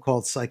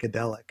so-called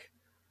psychedelic,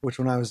 which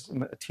when I was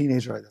a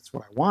teenager, that's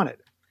what I wanted.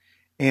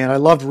 And I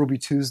loved Ruby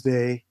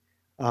Tuesday.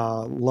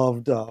 I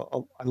loved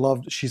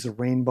She's a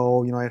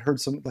Rainbow. I had heard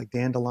some like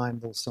Dandelion,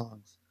 those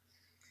songs.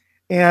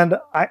 And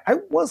I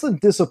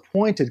wasn't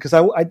disappointed because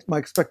my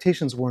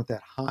expectations weren't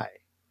that high.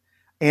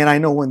 And I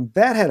know when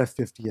that had a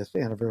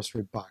 50th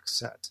anniversary box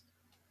set,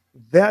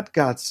 that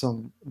got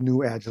some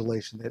new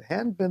adulation that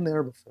hadn't been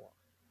there before.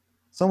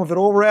 Some of it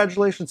over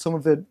adulation, some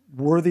of it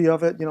worthy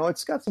of it.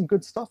 It's got some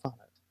good stuff on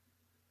it.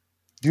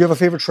 Do you have a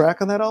favorite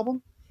track on that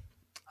album?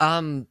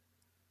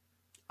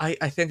 I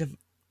think of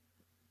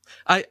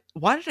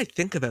why did I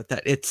think about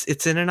that?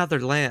 It's In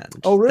Another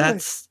Land. Oh, really?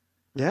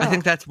 Yeah. I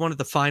think that's one of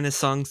the finest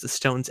songs the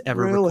Stones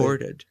ever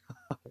recorded.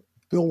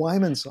 Bill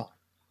Wyman song.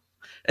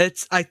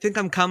 I think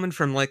I'm coming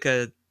from like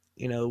a,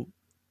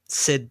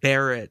 Syd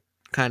Barrett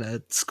kind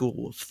of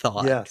school of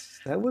thought.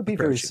 Yes, that would be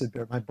very Syd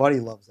Barrett. My buddy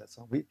loves that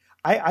song.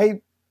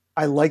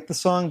 I like the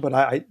song, but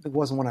it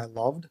wasn't one I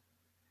loved.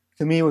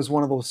 To me, it was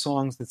one of those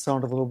songs that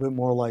sounded a little bit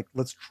more like,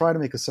 let's try to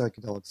make a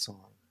psychedelic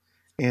song.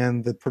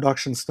 And the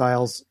production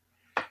styles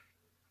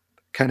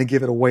kind of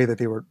give it away that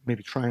they were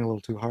maybe trying a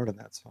little too hard on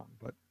that song.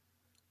 But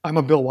I'm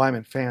a Bill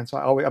Wyman fan, so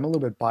I'm a little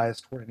bit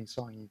biased toward any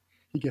song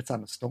he gets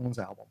on the Stones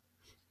album.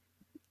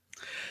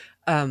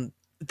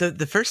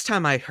 The first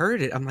time I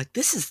heard it, I'm like,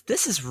 this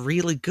is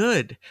really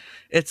good.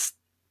 It's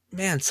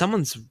man,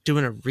 someone's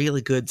doing a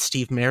really good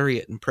Steve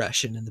Marriott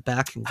impression in the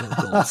backing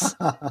vocals.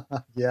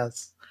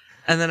 Yes,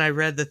 And then I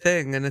read the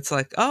thing, and it's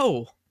like,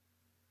 oh,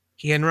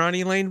 he and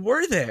Ronnie Lane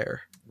were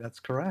there. that's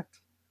correct.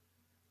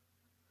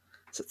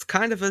 So it's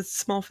kind of a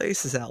Small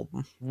Faces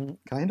album.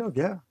 Kind of,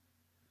 yeah.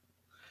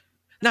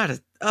 Not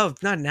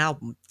an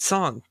album,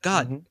 song.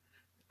 God, Mhm.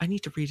 I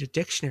need to read a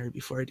dictionary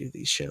before I do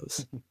these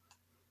shows.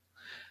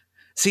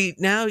 See,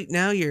 now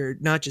you're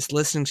not just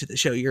listening to the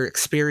show, you're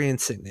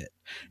experiencing it.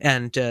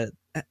 And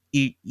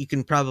you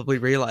can probably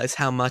realize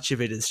how much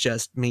of it is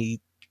just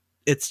me.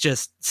 It's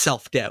just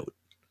self-doubt.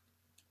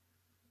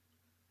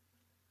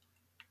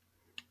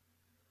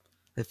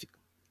 If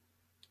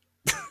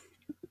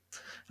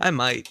I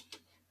might.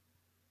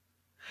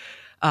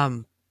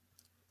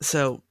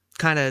 So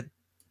kind of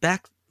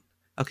back.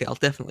 Okay, I'll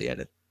definitely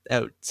edit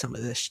out some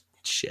of this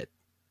shit.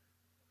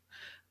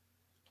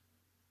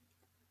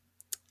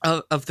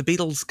 Of the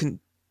Beatles,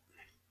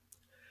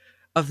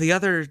 of the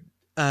other.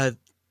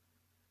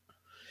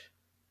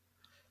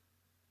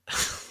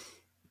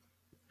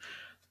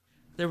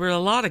 There were a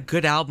lot of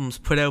good albums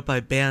put out by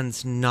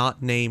bands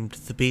not named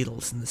the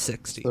Beatles in the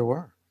 '60s. There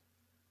were.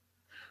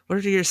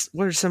 What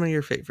are some of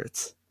your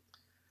favorites?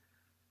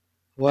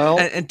 Well,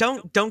 And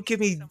don't give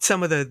me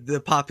some of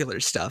the popular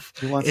stuff.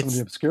 you want some of It's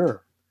the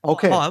obscure?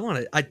 Okay. oh,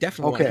 I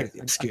definitely want to Okay, hear the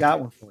I obscure. got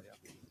one for you.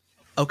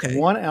 Okay.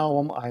 One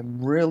album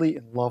I'm really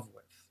in love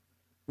with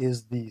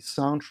is the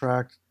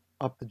soundtrack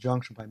Up the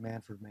Junction by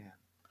Manfred Mann.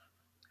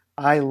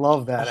 I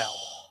love that album.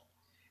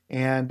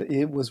 And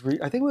it was,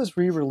 I think it was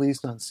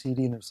re-released on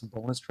CD, and there's some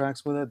bonus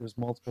tracks with it. There's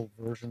multiple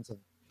versions of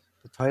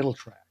the title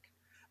track.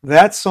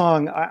 That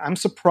song, I'm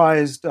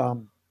surprised.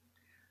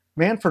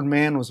 Manfred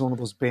Mann was one of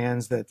those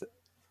bands that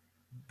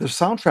their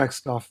soundtrack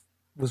stuff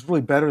was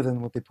really better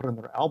than what they put on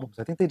their albums.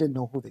 I think they didn't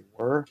know who they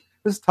were.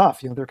 This is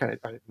tough. You know, they're kind of,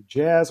 are we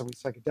jazz? Are we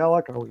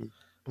psychedelic? Are we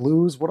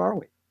blues? What are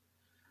we?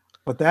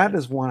 But that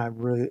is one I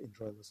really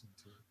enjoy listening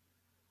to.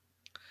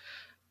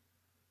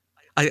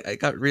 I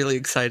got really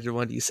excited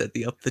when you said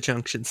the Up the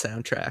Junction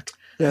soundtrack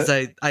Yeah.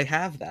 because I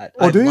have that.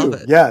 Oh, I do love you?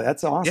 it. Yeah,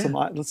 that's awesome.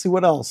 Let's see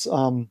what else.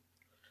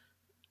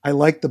 I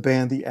like the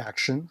band The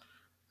Action.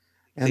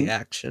 The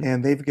Action.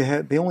 And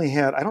they only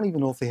had, I don't even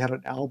know if they had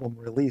an album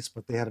released,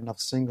 but they had enough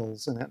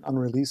singles and an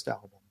unreleased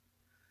album.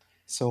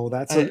 So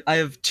that's I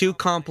have 2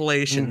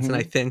 compilations, and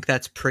I think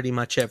that's pretty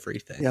much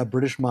everything. Yeah,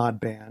 British mod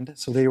band.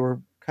 So they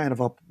were kind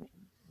of up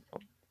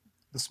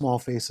the Small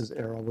Faces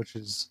era, which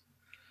is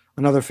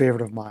another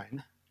favorite of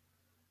mine.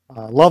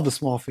 Love the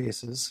Small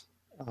Faces.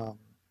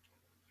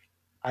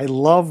 I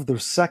love their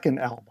second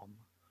album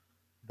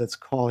that's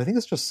called, I think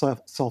it's just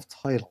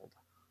self-titled,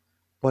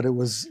 but it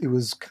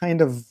was kind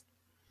of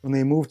when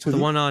they moved to the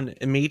one on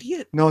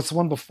Immediate? No, it's the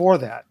one before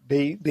that.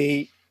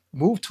 They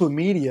moved to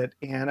Immediate,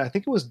 and I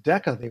think it was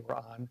Decca they were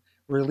on,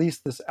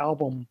 released this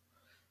album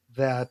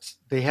that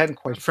they hadn't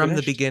quite From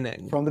finished. the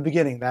Beginning. From the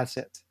Beginning, that's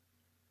it.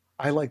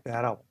 I like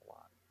that album a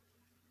lot.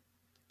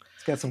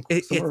 It's got some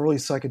early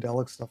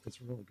psychedelic stuff that's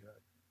really good.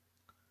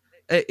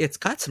 It's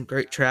got some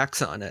great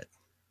tracks on it.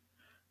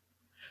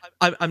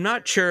 I'm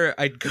not sure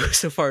I'd go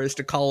so far as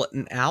to call it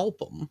an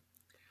album.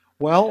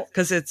 Well,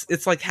 because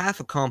it's like half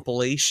a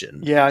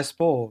compilation. Yeah, I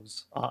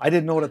suppose. I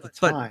didn't know it at the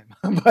time.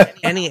 But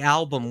any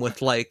album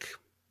with like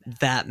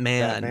That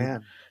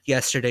Man,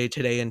 Yesterday,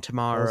 Today, and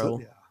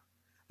Tomorrow.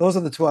 Those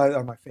are the 2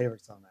 are my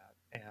favorites on that.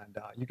 And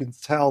you can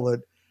tell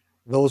that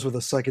those were the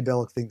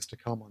psychedelic things to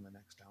come on the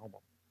next album.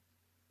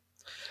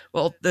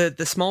 Well,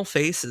 the Small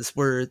Faces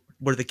were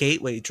the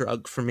gateway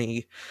drug for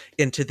me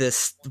into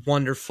this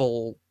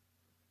wonderful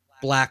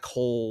black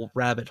hole,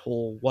 rabbit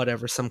hole,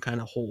 whatever, some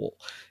kind of hole,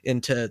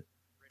 into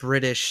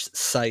British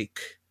psych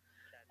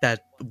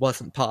that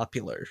wasn't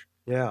popular.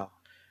 Yeah.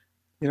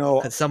 You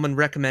know, someone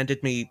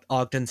recommended me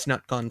Ogden's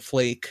Nut Gone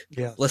Flake.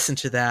 Yes. Listen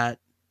to that.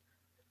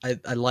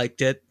 I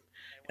liked it.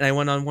 And I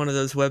went on one of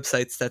those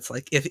websites that's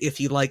like, if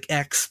you like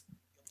X,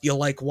 you'll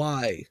like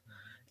Y.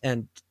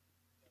 And,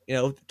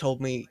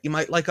 told me you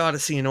might like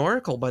Odyssey and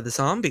Oracle by the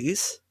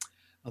Zombies.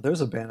 Oh, there's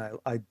a band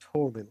I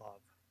totally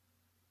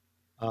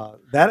love.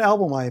 That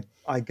album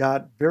I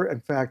got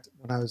in fact,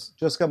 when I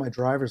just got my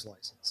driver's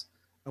license,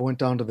 I went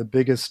down to the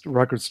biggest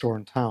record store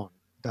in town,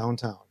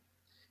 downtown.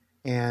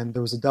 And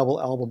there was a double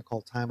album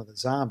called Time of the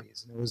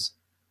Zombies. And it was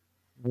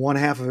one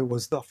half of it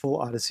was the full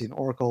Odyssey and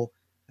Oracle,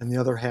 and the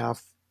other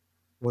half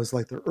was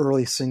like the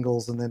early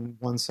singles, and then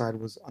one side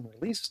was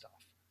unreleased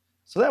stuff.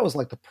 So that was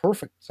like the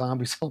perfect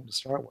Zombies album to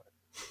start with.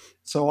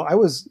 So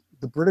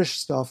the British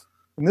stuff,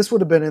 and this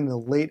would have been in the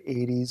late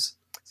 80s.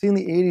 See, in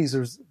the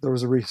 80s, there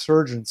was a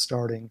resurgence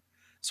starting.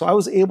 So I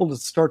was able to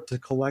start to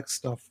collect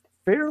stuff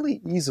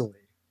fairly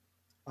easily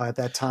at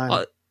that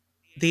time.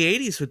 The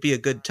 80s would be a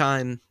good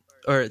time,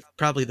 or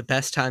probably the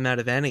best time out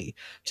of any,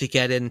 to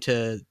get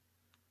into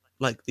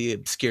like the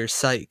obscure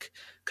psych,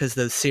 because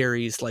those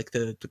series like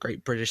the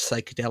Great British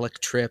Psychedelic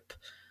Trip,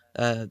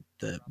 the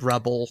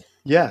Rubble.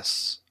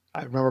 Yes,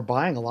 I remember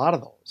buying a lot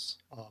of those.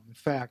 In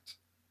fact,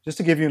 just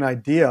to give you an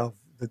idea of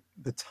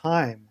the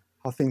time,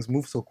 how things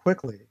move so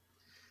quickly.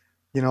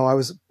 I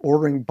was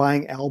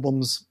buying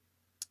albums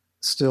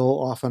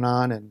still off and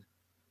on, and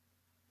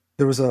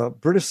there was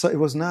it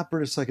was not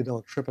British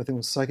Psychedelic Trip, I think it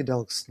was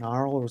Psychedelic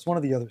Snarl, or it was one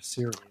of the other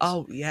series.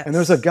 Oh, yes. And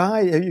there's a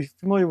guy, are you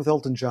familiar with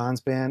Elton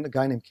John's band, a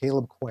guy named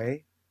Caleb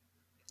Quaye?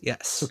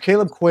 Yes. So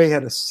Caleb Quaye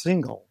had a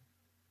single.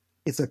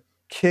 It's a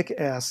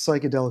kick-ass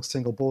psychedelic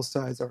single. Both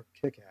sides are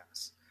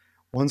kick-ass.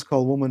 One's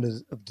called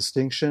Woman of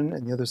Distinction,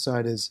 and the other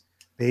side is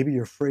Baby,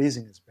 Your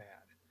Phrasing is Bad.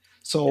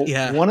 So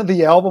one of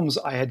the albums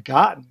I had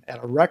gotten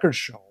at a record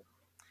show,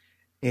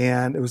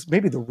 and it was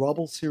maybe the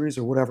Rubble series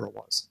or whatever it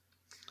was.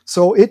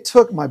 So it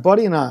took my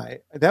buddy and I,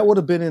 that would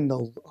have been in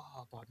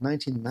about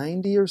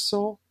 1990 or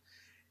so.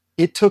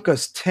 It took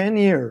us 10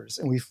 years,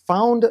 and we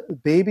found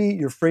Baby,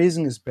 Your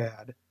Phrasing is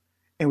Bad,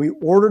 and we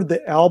ordered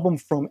the album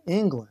from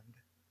England.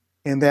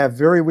 And that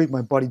very week,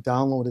 my buddy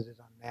downloaded it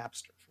on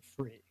Napster for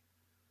free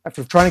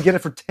after trying to get it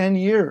for 10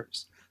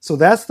 years. So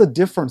that's the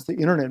difference the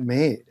internet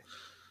made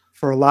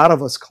for a lot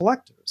of us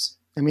collectors.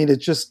 I mean,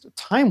 it's just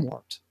time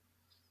warped.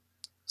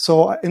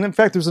 So, and in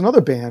fact, there's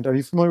another band. Are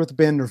you familiar with the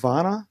band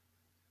Nirvana?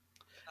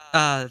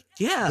 Yeah,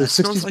 the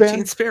Smells 60s Like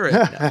Teen Spirit.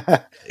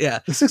 Yeah,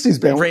 the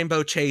 60s band,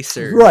 Rainbow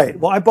Chaser. Right.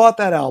 Well, I bought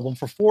that album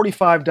for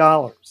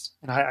 $45,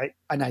 and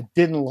I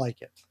didn't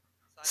like it.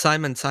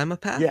 Simon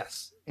Simopath?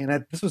 Yes.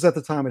 And this was at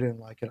the time I didn't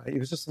like it. It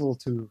was just a little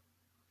too...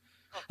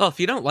 Well, if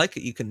you don't like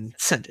it, you can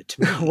send it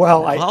to me.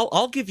 Well,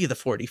 I'll give you the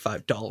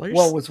 $45.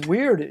 Well, what's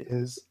weird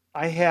is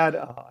I had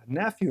a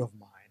nephew of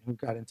mine who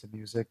got into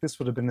music. This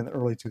would have been in the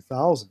early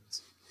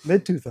 2000s,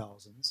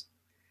 mid-2000s.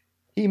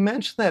 He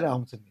mentioned that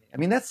album to me. I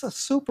mean, that's a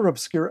super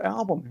obscure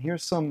album. And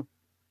here's some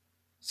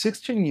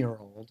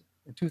 16-year-old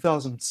in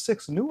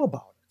 2006 knew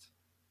about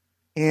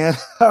it. And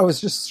I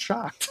was just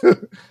shocked.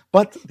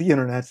 But the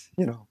internet,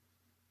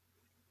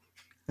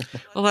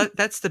 Well,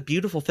 that's the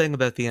beautiful thing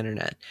about the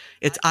internet.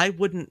 It's a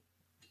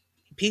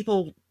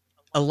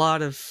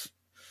lot of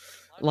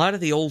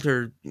the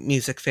older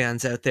music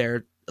fans out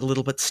there, a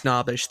little bit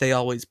snobbish. They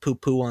always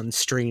poo-poo on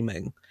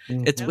streaming.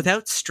 Mm-hmm. It's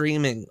without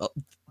streaming,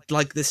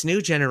 like this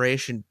new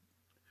generation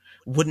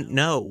wouldn't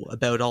know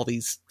about all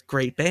these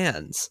great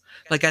bands.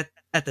 Like at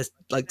this,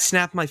 like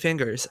snap my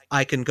fingers,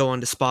 I can go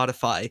onto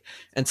Spotify,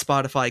 and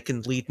Spotify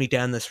can lead me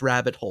down this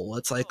rabbit hole.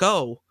 It's like,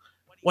 oh,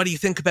 what do you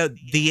think about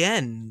The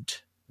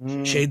End?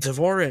 Shades of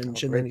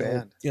Orange, and then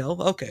band.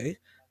 Okay,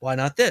 why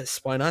not this?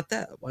 Why not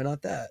that? Why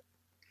not that?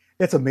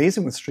 It's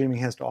amazing what streaming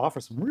has to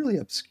offer. Some really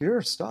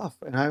obscure stuff,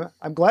 and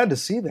I'm glad to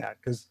see that,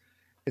 because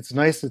it's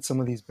nice that some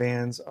of these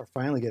bands are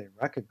finally getting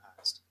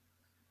recognized.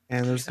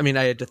 And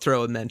I had to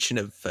throw a mention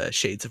of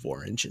Shades of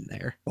Orange in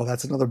there. Well,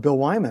 that's another Bill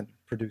Wyman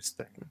produced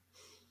thing.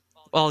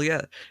 Well,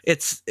 yeah,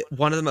 it's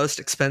one of the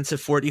most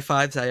expensive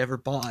 45s I ever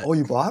bought. Oh,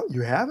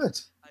 you have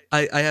it?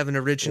 I have an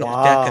original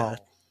Decca.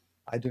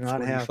 I do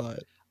not 45. have.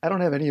 I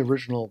don't have any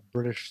original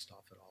British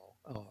stuff at all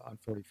on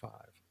 45.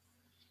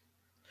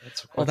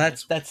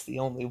 That's the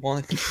only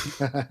one.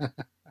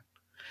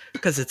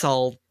 Because it's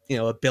all,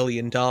 $1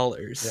 billion.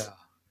 Yeah.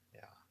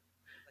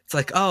 It's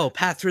like,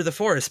 Path Through the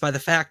Forest by The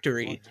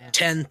Factory,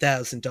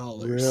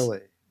 $10,000.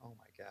 Really? Oh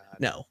my God.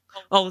 No.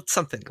 Oh, it's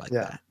something like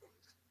that.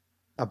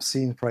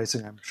 Obscene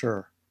pricing, I'm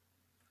sure.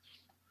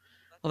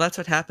 Well, that's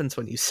what happens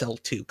when you sell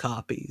 2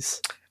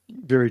 copies.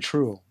 Very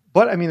true.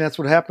 But that's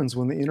what happens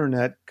when the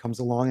internet comes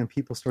along and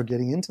people start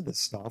getting into this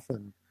stuff,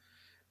 and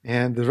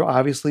there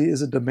obviously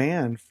is a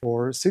demand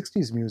for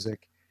 60s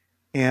music.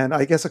 And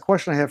I guess a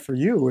question I have for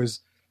you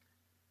is,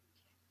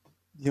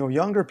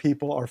 younger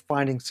people are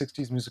finding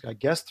 60s music, I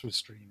guess, through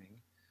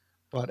streaming,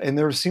 and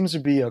there seems to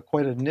be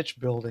quite a niche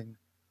building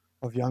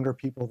of younger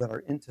people that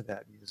are into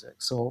that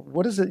music. So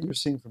what is it you're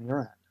seeing from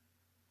your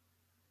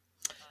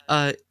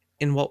end?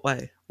 In what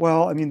way?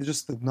 Well,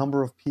 just the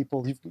number of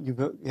people.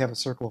 You have a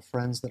circle of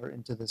friends that are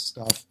into this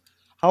stuff.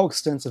 How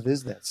extensive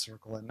is that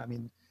circle?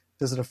 And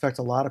does it affect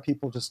a lot of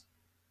people just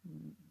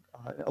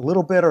a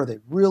little bit? Are they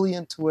really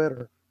into it?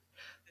 Or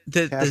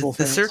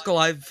the circle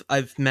I've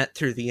met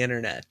through the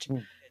internet,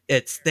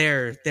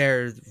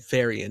 they're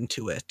very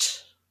into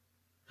it.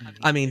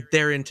 Mm-hmm.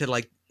 They're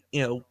into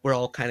we're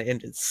all kind of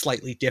into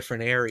slightly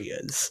different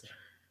areas.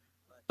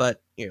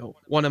 But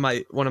one of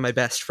my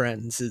best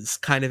friends is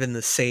kind of in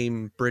the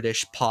same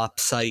British pop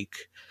psych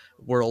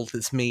world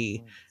as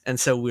me, and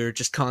so we're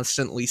just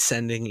constantly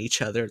sending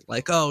each other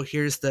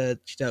here's the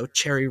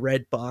Cherry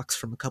Red box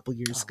from a couple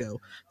years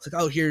ago. It's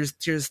like, here's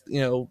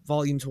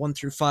volumes 1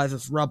 through 5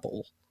 of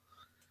Rubble,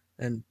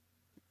 and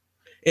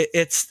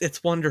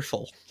it's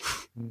wonderful.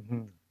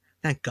 Mm-hmm.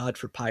 Thank God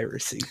for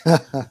piracy.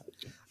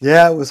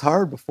 Yeah, it was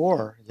hard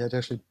before. You had to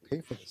actually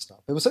pay for this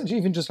stuff. It was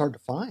even just hard to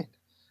find.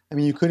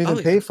 You couldn't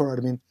even pay for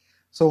it.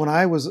 So when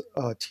I was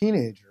a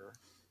teenager,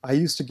 I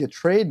used to get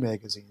trade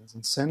magazines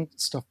and send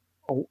stuff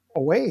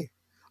away.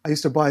 I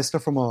used to buy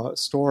stuff from a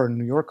store in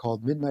New York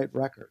called Midnight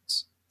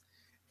Records.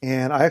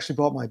 And I actually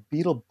bought my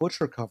Beetle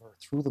Butcher cover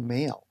through the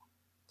mail,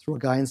 through a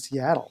guy in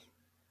Seattle,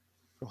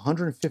 for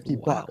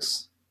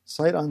 $150,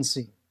 sight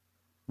unseen.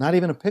 Not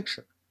even a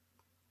picture.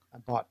 I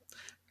bought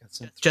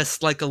it.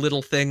 Just like a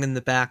little thing in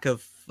the back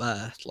of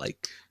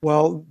like?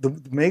 Well,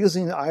 the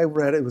magazine I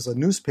read, it was a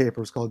newspaper. It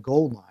was called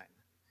Goldmine,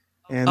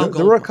 and Oh,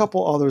 there were a Goldmine.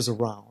 couple others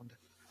around,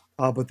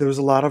 but there was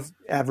a lot of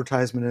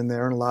advertisement in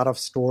there, and a lot of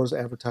stores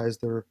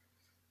advertised their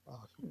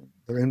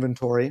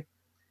inventory.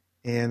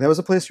 And that was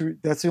a place.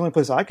 That's the only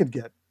place I could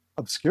get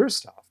obscure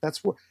stuff.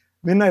 That's where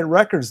Midnight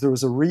Records. There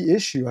was a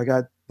reissue. I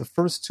got the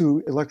first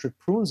two Electric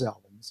Prunes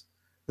albums.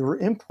 There were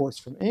imports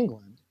from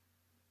England,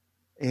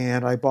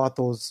 and I bought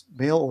those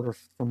mail order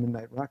from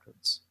Midnight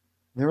Records.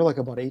 And they were like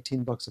about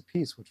 $18 a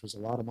piece, which was a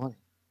lot of money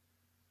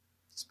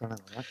to spend on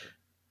a record.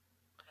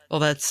 Well,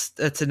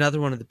 that's another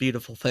one of the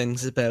beautiful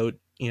things about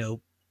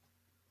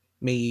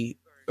me,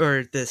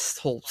 or this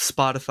whole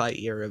Spotify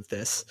era of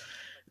this.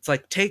 It's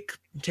like take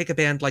a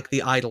band like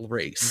the Idle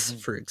Race,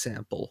 for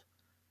example.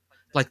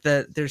 Like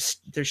their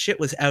shit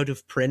was out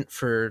of print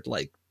for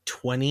like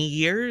 20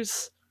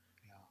 years,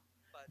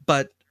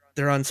 but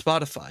they're on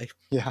Spotify.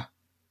 Yeah.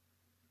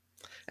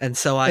 And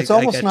so it's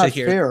almost not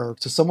fair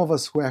to some of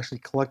us who actually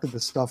collected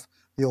this stuff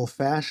the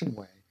old-fashioned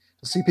way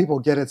to see people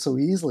get it so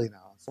easily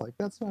now. It's like,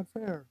 that's not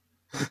fair.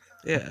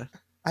 Yeah.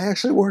 I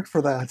actually worked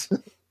for that.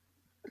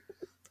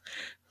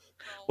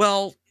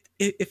 Well,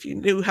 if you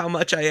knew how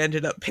much I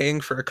ended up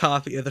paying for a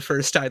copy of the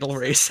first Idle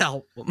Race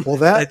album, well,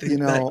 that, I think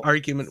that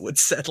argument would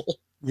settle.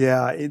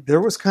 Yeah,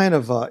 there was kind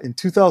of, in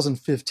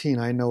 2015,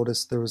 I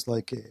noticed there was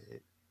like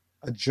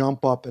a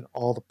jump up in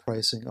all the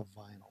pricing of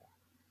vinyl.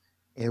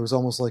 And it was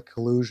almost like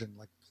collusion,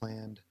 like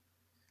planned.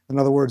 In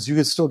other words, you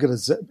could still get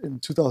in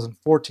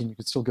 2014, you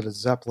could still get a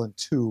Zeppelin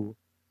 2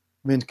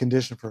 mint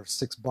condition for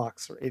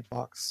 $6 or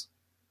 $8.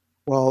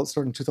 Well,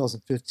 starting in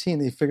 2015,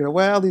 they figured,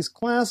 well, these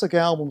classic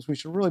albums we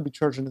should really be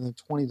charging in the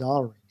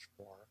 $20 range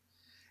for.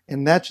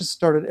 And that just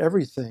started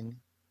everything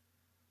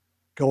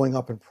going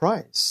up in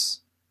price.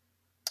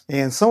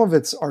 And some of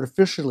it's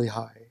artificially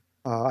high.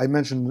 I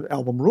mentioned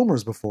album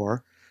rumors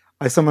before.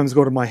 I sometimes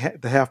go to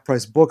the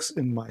half-price books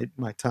in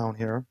my town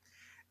here,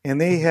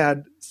 and they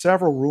had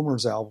several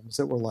rumors albums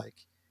that were like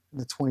in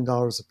the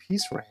 $20 a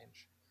piece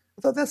range.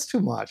 I thought that's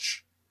too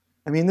much.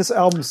 I mean, this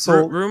album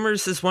sold.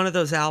 Rumors is one of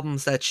those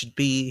albums that should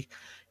be,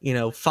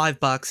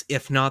 $5,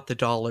 if not the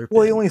dollar.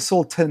 Well, he only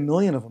sold 10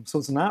 million of them, so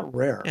it's not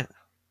rare. Yeah.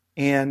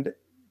 And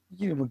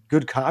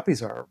good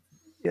copies are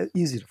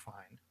easy to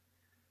find.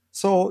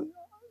 So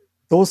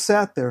those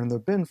sat there in the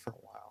bin for a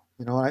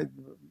while.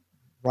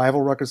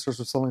 Rival record stores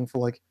were selling for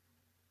like,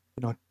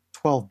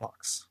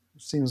 $12.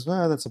 Which seems,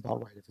 that's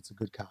about right if it's a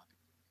good copy.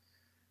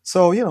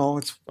 So,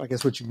 it's, I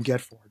guess, what you can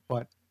get for it.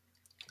 But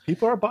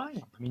people are buying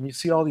them. I mean, you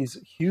see all these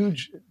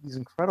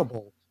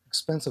incredible,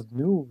 expensive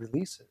new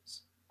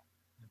releases.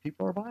 And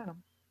people are buying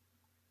them.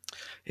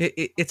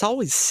 It's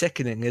always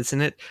sickening,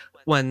 isn't it?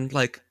 When,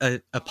 like,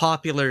 a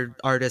popular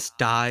artist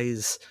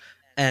dies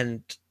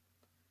and,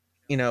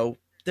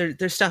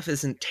 their stuff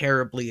isn't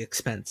terribly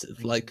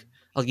expensive. Like,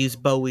 I'll use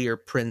Bowie or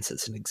Prince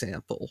as an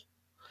example.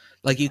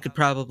 Like, you could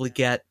probably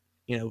get,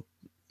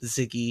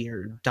 Ziggy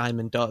or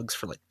Diamond Dogs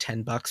for like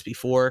 $10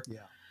 before. Yeah.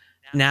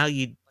 Now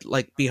you'd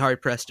like be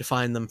hard pressed to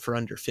find them for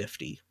under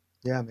 50.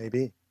 Yeah,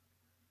 maybe.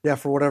 Yeah,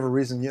 for whatever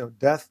reason,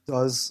 death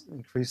does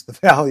increase the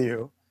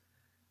value.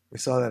 We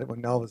saw that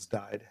when Elvis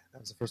died.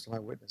 That was the first time I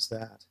witnessed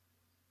that.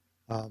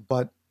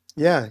 But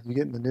yeah, you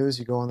get in the news,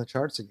 you go on the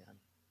charts again.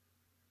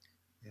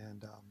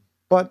 And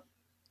but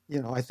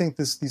I think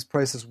these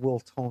prices will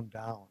tone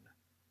down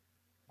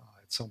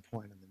at some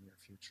point in the near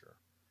future.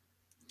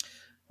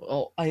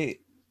 Well,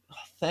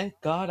 thank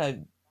God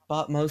I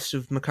bought most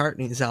of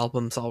McCartney's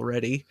albums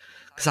already,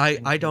 because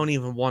I don't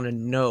even want to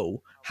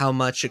know how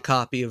much a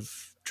copy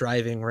of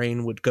Driving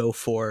Rain would go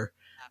for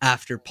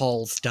after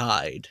Paul's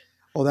died.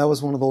 Oh, that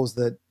was one of those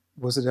that,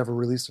 was it ever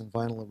released on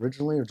vinyl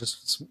originally, or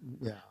just,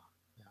 yeah.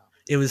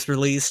 It was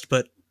released,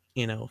 but,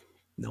 no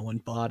one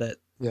bought it.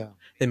 Yeah.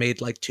 They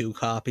made like 2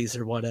 copies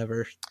or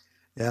whatever.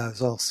 Yeah,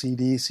 it's all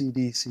CD.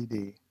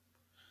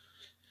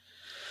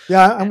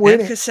 Yeah, I'm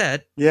waiting. And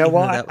cassette. Yeah,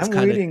 well, I'm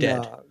waiting.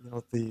 Dead.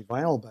 The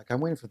vinyl back.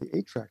 I'm waiting for the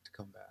 8-track to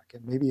come back,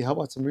 and maybe how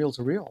about some reel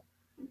to reel?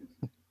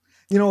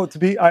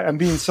 I'm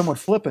being somewhat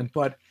flippant,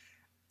 but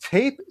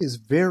tape is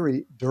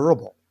very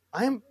durable.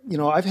 I've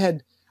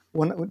had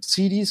when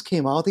CDs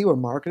came out, they were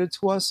marketed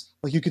to us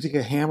like you could take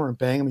a hammer and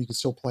bang them, you could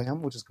still play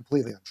them, which is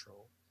completely untrue.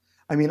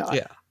 I mean,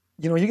 yeah.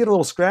 You get a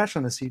little scratch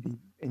on a CD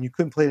and you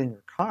couldn't play it in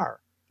your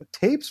car, but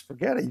tapes,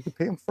 forget it. You could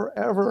play them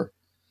forever.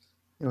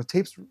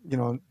 Tapes,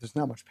 there's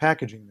not much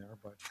packaging there,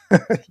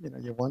 but,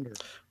 you wonder.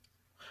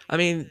 I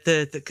mean,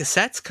 the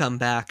cassettes come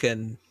back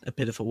in a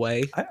bit of a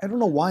way. I don't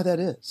know why that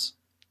is.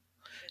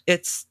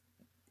 This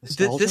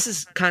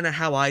is kind of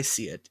how I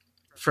see it.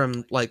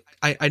 From, like,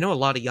 I know a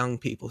lot of young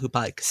people who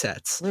buy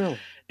cassettes. Really?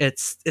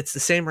 It's the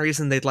same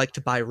reason they'd like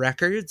to buy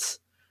records.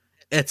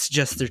 It's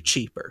just they're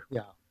cheaper.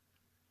 Yeah.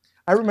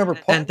 I remember...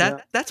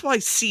 that's why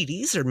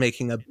CDs are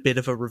making a bit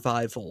of a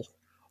revival.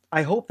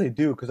 I hope they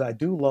do, because I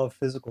do love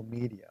physical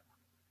media.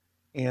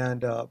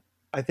 And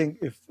I think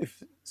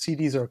if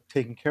CDs are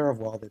taken care of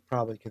well, they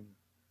probably can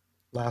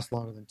last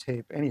longer than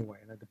tape anyway.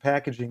 And the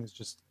packaging is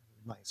just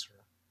nicer.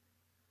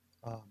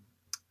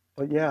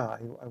 But yeah,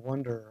 I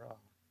wonder.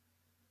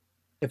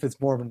 if it's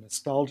more of a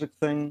nostalgic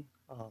thing.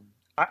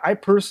 I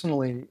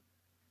personally,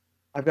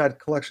 I've got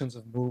collections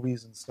of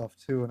movies and stuff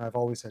too, and I've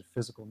always had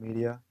physical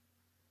media.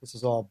 This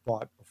is all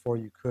bought before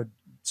you could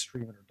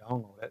stream it or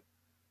download it,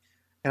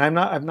 and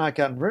I've not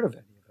gotten rid of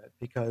any of it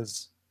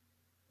because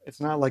it's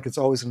not like it's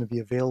always going to be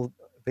available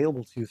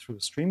to you through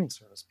a streaming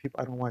service.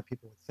 I don't know why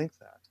people would think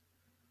that.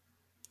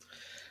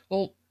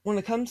 Well, when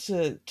it comes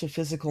to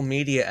physical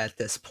media at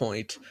this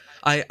point,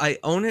 I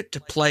own it to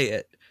play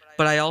it,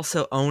 but I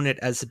also own it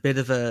as a bit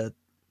of a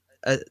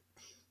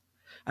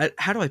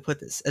how do I put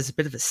this? As a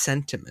bit of a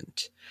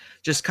sentiment,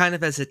 just kind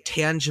of as a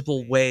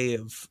tangible way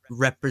of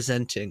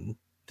representing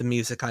the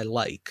music I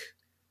like.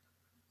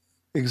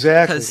 Because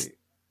Exactly,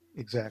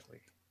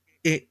 exactly.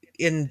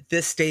 in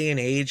this day and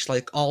age,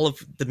 like all of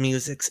the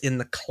music's in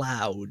the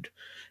cloud,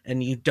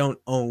 and you don't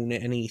own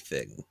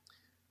anything.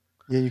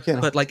 Yeah, you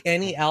can. But like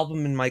any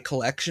album in my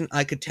collection,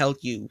 I could tell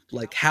you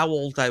like how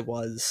old I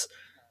was,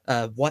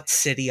 what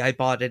city I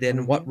bought it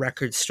in, what Mhm.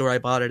 record store I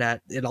bought it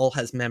at. It all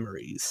has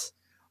memories.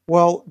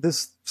 Well,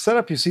 this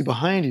setup you see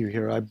behind you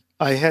here,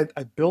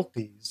 I built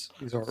these.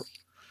 These are,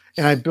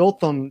 and I built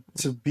them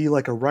to be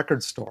like a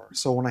record store.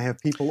 So when I have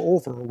people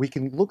over, we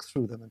can look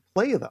through them and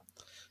play them.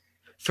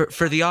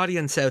 For the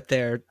audience out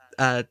there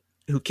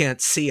who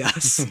can't see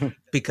us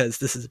because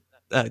this is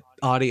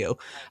audio,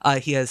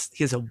 he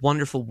has a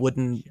wonderful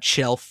wooden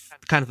shelf,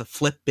 kind of a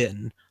flip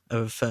bin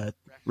of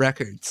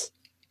records.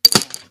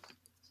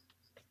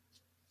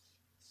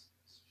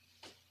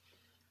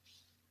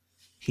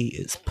 He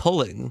is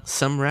pulling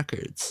some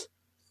records.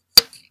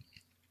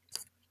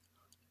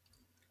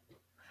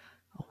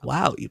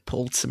 Wow, you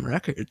pulled some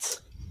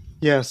records.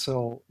 Yeah.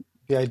 So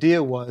the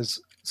idea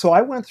was, so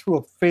I went through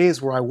a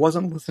phase where I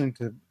wasn't listening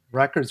to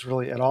records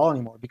really at all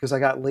anymore because I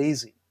got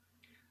lazy.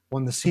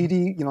 When the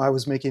CD, I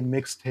was making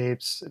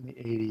mixtapes in the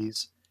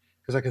 '80s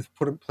because I could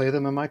play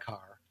them in my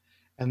car.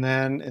 And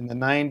then in the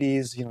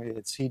 '90s, you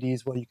had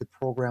CDs. Well, you could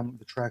program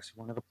the tracks you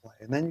wanted to play,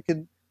 and then you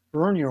could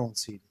burn your own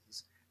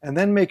CDs and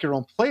then make your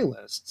own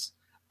playlists.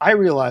 I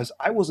realized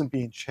I wasn't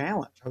being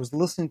challenged. I was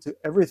listening to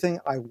everything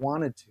I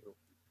wanted to,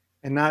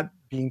 and not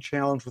being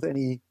challenged with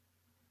any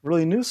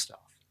really new stuff.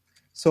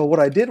 So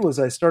what I did was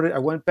I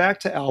went back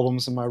to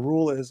albums, and my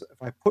rule is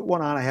if I put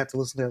one on, I have to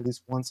listen to at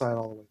least one side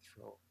all the way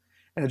through.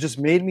 And it just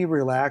made me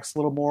relax a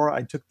little more.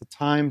 I took the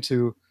time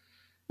to,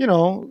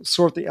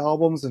 sort the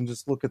albums and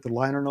just look at the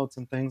liner notes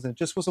and things. And it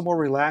just was a more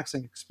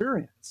relaxing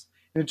experience.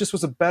 And it just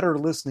was a better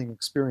listening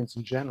experience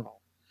in general.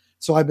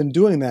 So I've been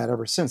doing that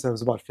ever since. That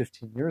was about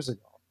 15 years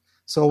ago.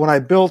 So when I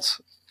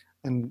built,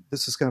 and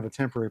this is kind of a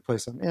temporary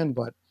place I'm in,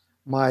 but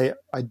my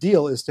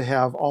ideal is to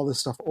have all this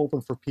stuff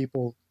open for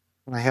people.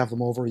 When I have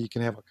them over, you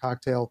can have a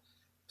cocktail,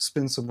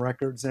 spin some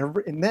records,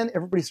 and then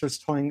everybody starts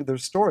telling their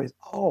stories.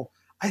 Oh,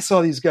 I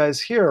saw these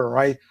guys here, or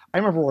I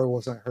remember where I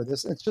was when I heard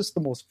this. It's just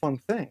the most fun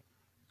thing.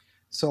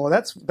 So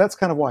that's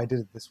kind of why I did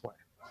it this way.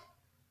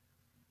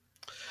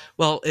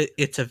 Well,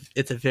 it's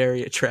a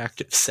very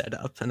attractive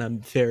setup, and I'm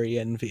very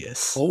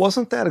envious. Well, it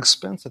wasn't that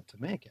expensive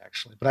to make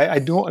actually, but I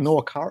do know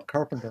a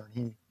carpenter,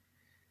 and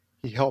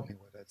he helped me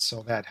with it,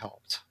 so that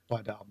helped.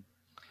 But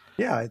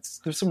yeah,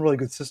 there's some really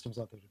good systems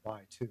out there to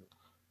buy too.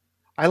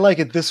 I like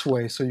it this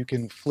way, so you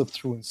can flip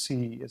through and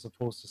see, as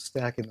opposed to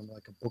stacking them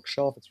like a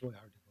bookshelf. It's really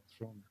hard to go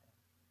through them.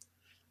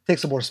 It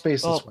takes up more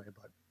space this way,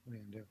 but what are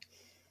you gonna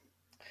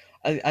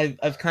do?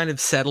 I've kind of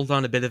settled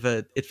on a bit of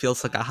it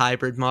feels like a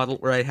hybrid model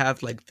where I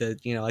have like the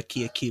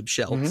IKEA cube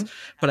shelves,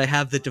 but I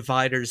have the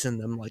dividers in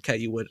them like how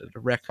you would at a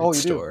record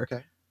store. Do?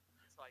 Okay.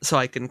 So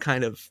I can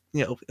kind of,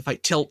 if I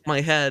tilt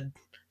my head,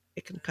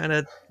 it can kind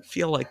of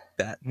feel like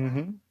that.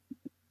 Mm-hmm.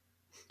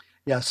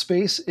 Yeah,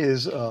 space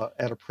is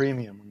at a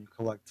premium when you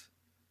collect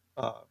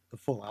the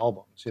full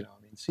albums.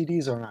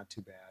 CDs are not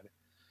too bad,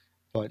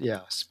 but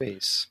yeah,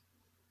 space.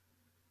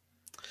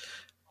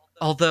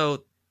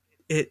 Although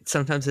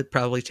sometimes it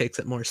probably takes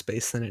up more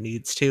space than it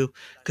needs to,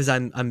 because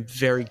I'm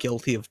very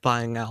guilty of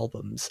buying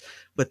albums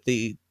with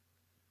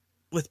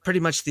pretty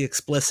much the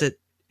explicit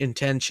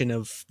intention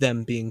of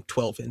them being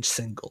 12-inch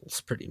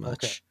singles, pretty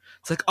much. Okay.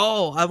 It's like,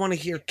 oh, I want to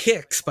hear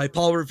Kicks by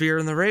Paul Revere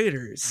and the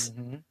Raiders.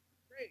 Mm-hmm.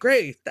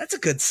 Great, that's a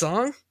good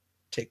song.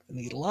 Take the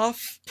needle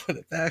off, put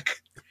it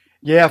back.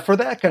 Yeah, for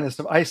that kind of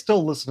stuff, I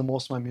still listen to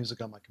most of my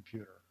music on my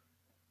computer.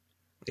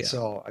 Yeah.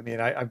 So, I mean,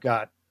 I've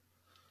got,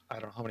 I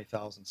don't know how many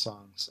thousand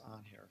songs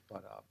on here,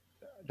 but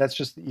that's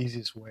just the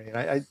easiest way.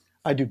 And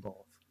I do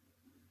both.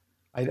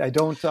 I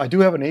do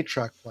have an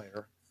 8-track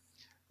player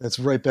that's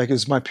right back.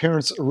 It's my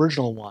parents'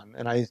 original one.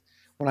 And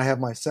when I have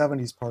my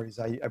 70s parties,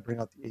 I bring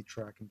out the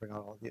 8-track and bring out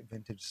all the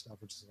vintage stuff,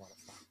 which is a lot of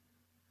fun.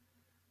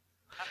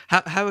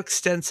 How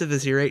extensive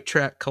is your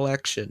 8-track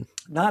collection?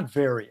 Not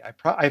very.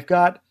 I've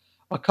got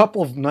a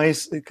couple of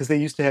nice, because they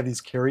used to have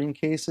these carrying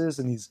cases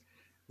and these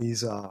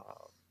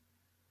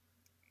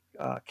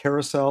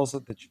carousels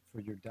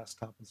for your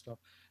desktop and stuff.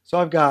 So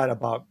I've got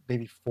about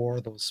maybe 4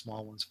 of those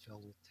small ones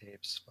filled with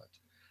tapes, but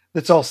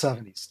it's all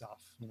 70s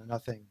stuff.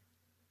 Nothing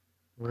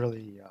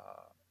really,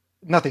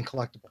 nothing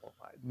collectible.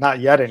 Not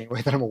yet,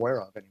 that I'm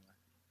aware of. Anyway,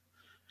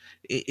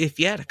 if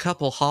you had a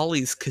couple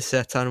Hollies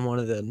cassettes on one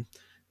of them,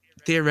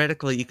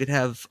 theoretically, you could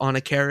have on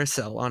a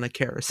carousel on a Yeah,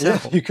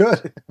 carousel. you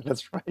could.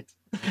 That's right.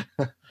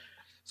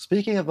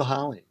 Speaking of the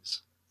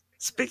Hollies,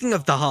 Speaking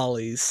of the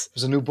Hollies,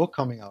 there's a new book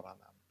coming out on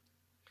them.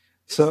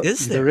 So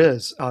is there there?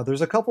 is.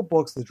 There's a couple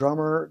books. The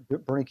drummer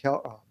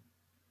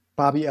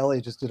Bobby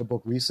Elliott just did a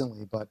book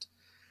recently, but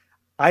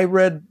I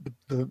read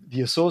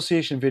the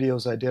association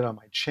videos I did on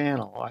my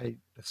channel.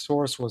 The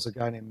source was a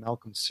guy named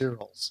Malcolm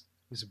Searles.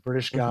 He's a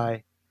British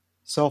guy,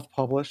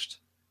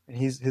 self-published, and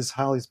his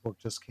Hollies book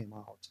just came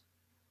out,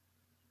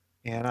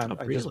 and I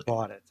really? just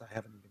bought it. I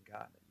haven't even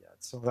gotten it yet,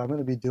 so I'm going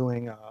to be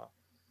doing a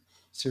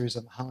series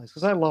on the Hollies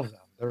because I love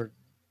them. They're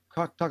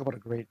talk about a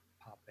great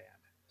pop band,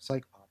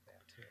 psych pop band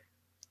too.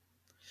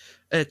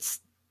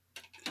 It's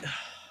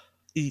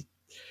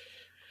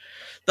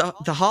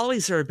the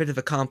Hollies are a bit of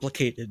a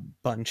complicated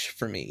bunch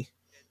for me.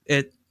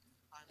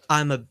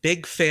 I'm a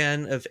big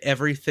fan of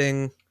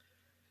everything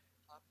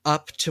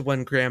up to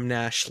when Graham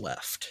Nash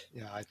left.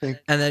 Yeah, I think.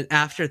 And then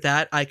after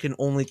that, I can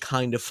only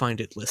kind of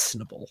find it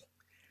listenable.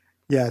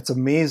 Yeah, it's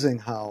amazing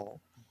how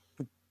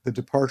the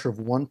departure of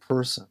one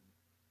person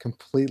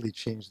completely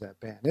changed that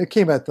band. It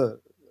came at a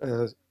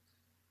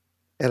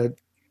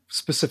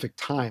specific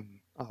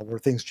time where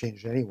things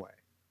changed anyway.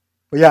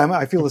 But yeah,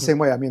 I feel the same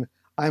way. I mean,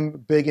 I'm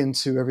big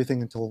into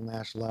everything until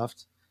Nash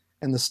left,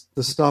 and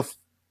the stuff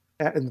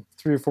in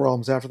 3 or 4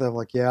 albums after that. I'm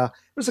like, yeah,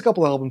 there's a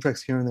couple album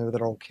tracks here and there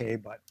that are okay,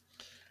 but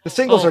the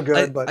singles are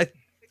good.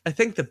 I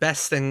think the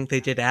best thing they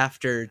did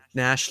after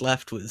Nash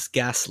left was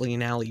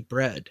Gasoline Alley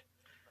Bread.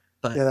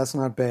 But yeah, that's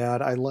not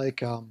bad. I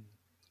like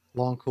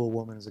Long Cool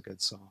Woman is a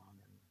good song.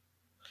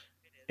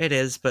 It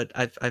is, but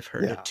I've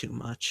heard it too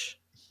much.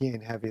 He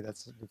Ain't Heavy.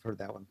 We've heard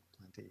that one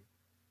plenty.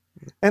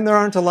 And there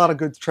aren't a lot of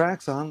good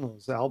tracks on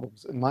those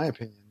albums, in my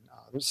opinion.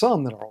 There's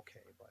some that are okay,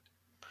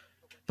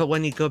 but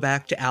when you go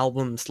back to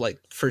albums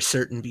like For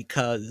Certain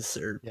Because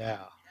or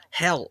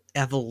hell,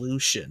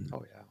 Evolution.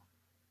 Oh yeah.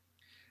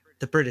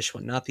 The British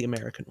one, not the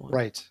American one.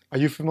 Right. Are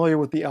you familiar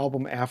with the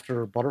album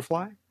after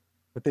Butterfly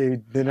that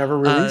they never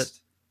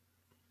released?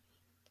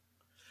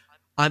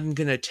 I'm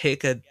gonna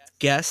take a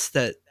guess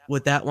that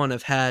would that one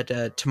have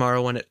had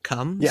Tomorrow When It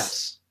Comes?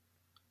 Yes.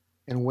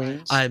 And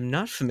Wings. I'm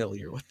not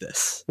familiar with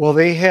this. Well,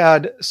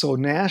 so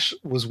Nash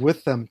was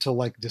with them till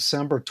like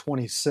December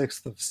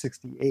 26th of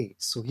 68.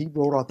 So he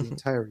wrote out the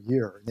entire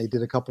year, and they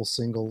did a couple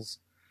singles.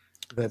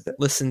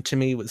 Listen to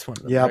Me was one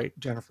of them. Yeah, right?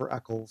 Jennifer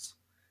Eccles,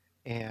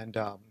 and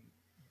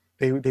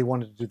they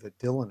wanted to do the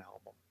Dylan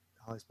album,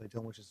 Hollies by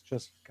Dylan, which is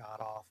just god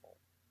awful.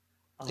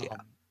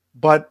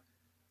 But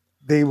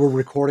they were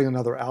recording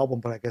another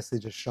album, but I guess they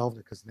just shelved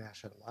it because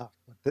Nash had left.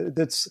 But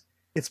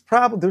it's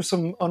probably there's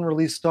some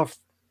unreleased stuff.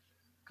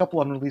 Couple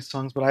unreleased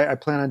songs, but I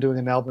plan on doing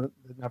an album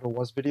that never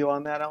was video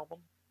on that album.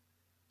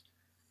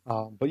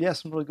 But yeah,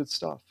 some really good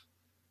stuff.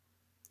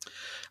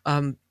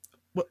 A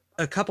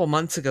couple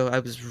months ago, I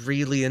was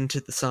really into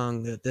the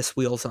song "This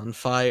Wheel's on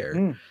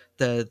Fire,"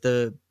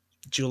 the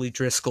Julie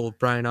Driscoll,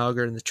 Brian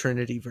Auger, and the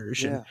Trinity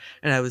version.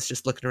 And I was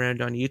just looking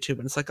around on YouTube,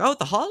 and it's like, oh,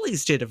 the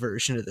Hollies did a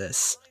version of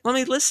this. Let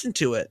me listen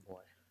to it.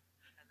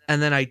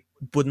 And then I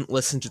wouldn't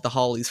listen to the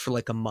Hollies for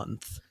like a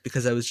month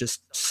because I was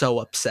just so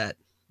upset.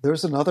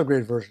 There's another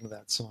great version of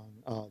that song.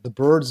 The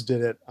Byrds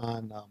did it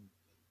on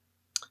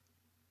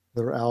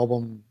their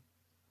album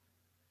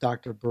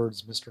Dr.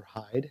 Bird's Mr.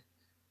 Hyde.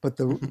 But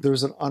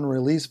there's an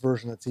unreleased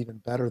version that's even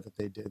better that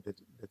they did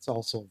that's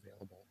also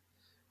available.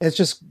 And it's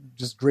just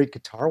great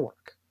guitar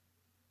work.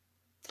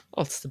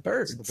 Oh, it's the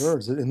Byrds. It's the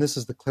Byrds. And this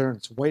is the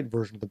Clarence White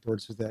version of the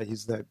Byrds.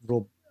 He's that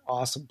real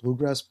awesome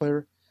bluegrass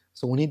player.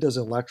 So when he does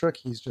electric,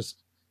 he's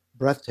just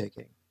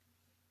breathtaking.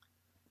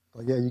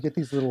 But yeah, you get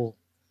these little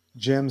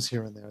gems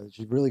here and there that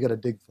you really got to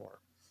dig for.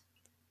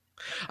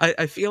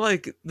 I feel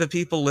like the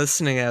people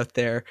listening out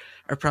there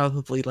are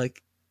probably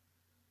like,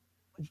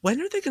 when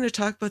are they going to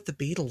talk about the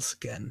Beatles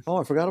again? Oh,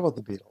 I forgot about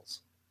the Beatles.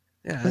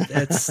 Yeah,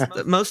 it's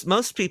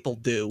most people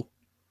do.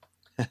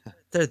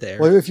 They're there.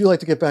 Well, if you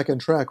like to get back on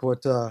track, we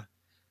could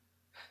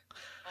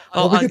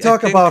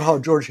talk about how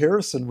George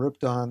Harrison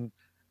ripped on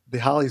the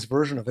Hollies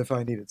version of "If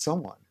I Needed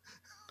Someone."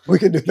 We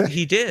can do that.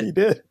 He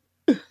did.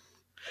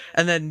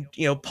 And then,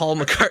 Paul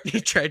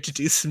McCartney tried to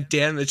do some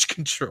Damage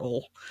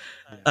Control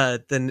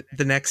the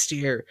next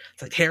year.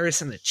 It's like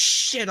Harrison had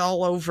shit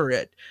all over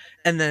it.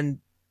 And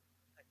then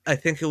I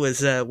think it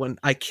was when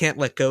I Can't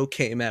Let Go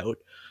came out,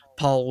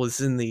 Paul was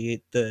in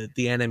the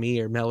NME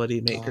or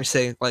Melody Maker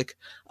saying like,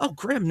 oh,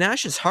 Graham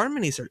Nash's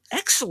harmonies are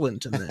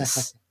excellent in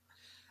this.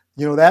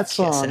 That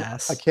song,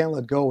 I Can't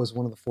Let Go, was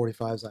one of the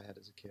 45s I had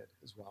as a kid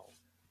as well.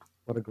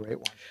 What a great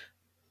one.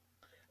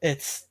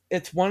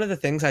 It's one of the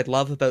things I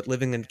love about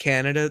living in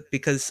Canada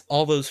because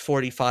all those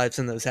 45s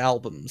and those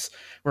albums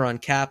were on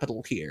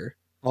Capitol here.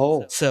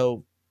 Oh.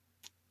 So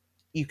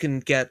you can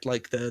get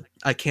like the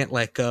I Can't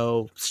Let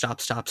Go, Stop,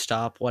 Stop,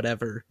 Stop,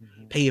 whatever,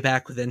 Pay You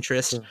Back with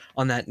Interest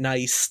on that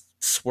nice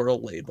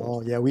swirl label.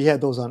 Oh, yeah. We had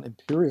those on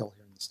Imperial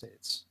here in the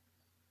States.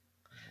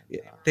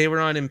 They were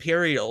on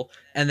Imperial,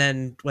 and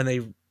then they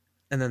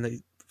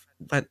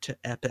went to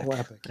Epic. Oh,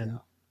 Epic, and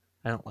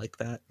I don't like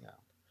that. Yeah.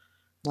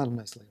 Not a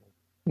nice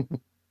label.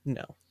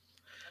 No.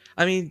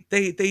 I mean,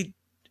 they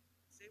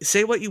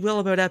say what you will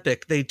about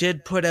Epic, they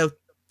did put out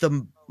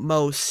the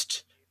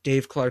most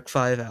Dave Clark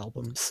 5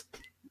 albums.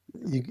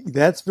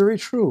 That's very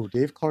true.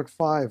 Dave Clark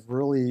 5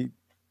 really,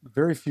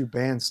 very few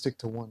bands stick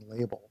to one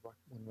label, one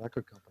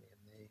record company,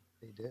 and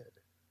they did.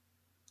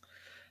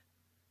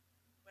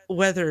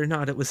 Whether or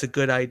not it was a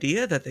good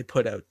idea that they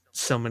put out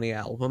so many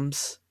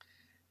albums,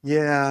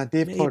 Yeah,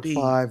 Dave Clark maybe.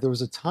 5, there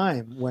was a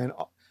time when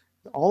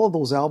all of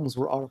those albums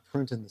were out of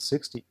print in the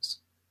 60s.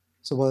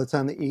 So by the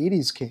time the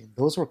 80s came,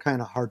 those were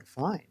kind of hard to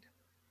find.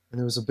 And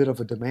there was a bit of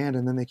a demand,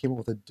 and then they came up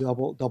with a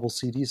double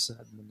CD set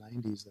in the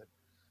 90s that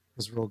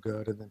was real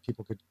good, and then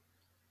people could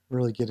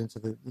really get into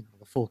the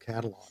full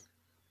catalog.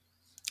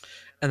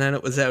 And then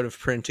it was out of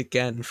print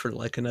again for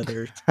like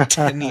another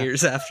 10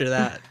 years after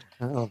that.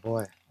 Oh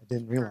boy, I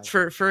didn't realize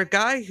For a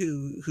guy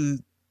who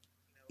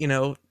you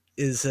know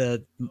is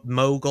a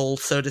mogul,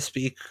 so to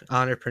speak,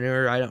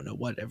 entrepreneur, I don't know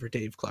whatever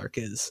Dave Clark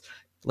is.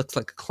 Looks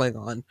like a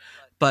Klingon,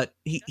 but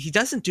he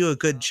doesn't do a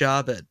good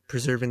job at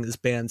preserving his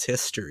band's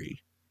history.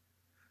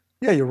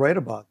 Yeah, you're right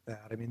about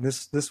that. I mean,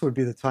 this would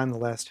be the time. The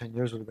last 10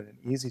 years would have been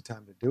an easy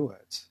time to do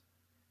it.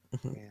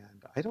 Mhm.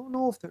 And I don't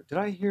know if did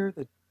I hear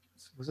that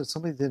was it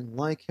somebody didn't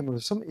like him or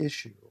some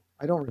issue?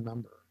 I don't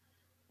remember.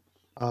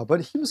 But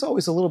he was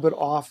always a little bit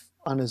off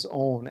on his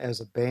own as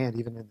a band,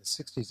 even in the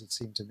 '60s. It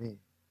seemed to me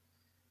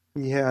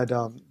he had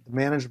the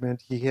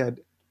management. He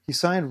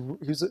signed.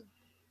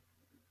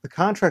 The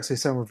contracts they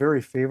signed were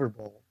very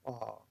favorable,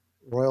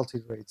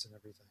 royalty rates and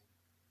everything.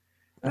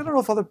 I don't know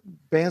if other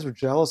bands were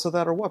jealous of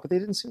that or what, but they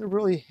didn't seem to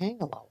really hang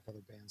a lot with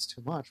other bands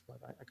too much. But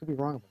I could be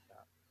wrong about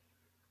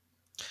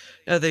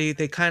that.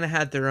 They kind of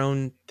had their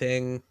own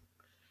thing.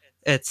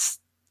 It's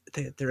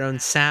their own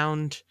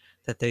sound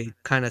that they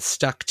kind of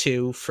stuck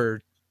to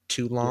for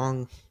too Yeah,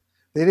 long.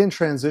 they didn't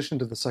transition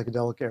to the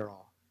psychedelic era.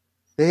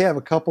 They have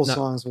a couple No,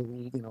 songs with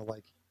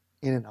like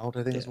In and Out,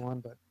 I think is yeah, one,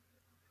 but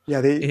yeah,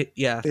 they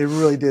yeah, they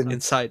really didn't.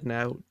 Inside and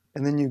Out.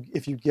 And then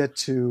if you get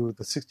to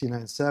the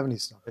 '69, '70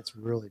 stuff, it's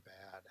really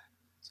bad.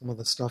 Some of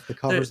the stuff, the There,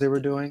 covers they were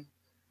doing.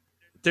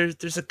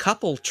 there's a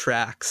couple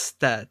tracks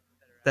that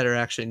are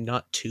actually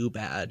not too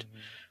bad Mhm.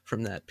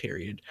 from that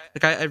period.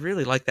 Like I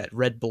really like that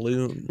Red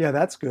Balloon Yeah,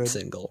 that's good.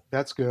 single.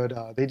 That's good.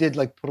 They did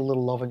like Put a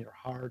Little Love in Your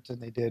Heart,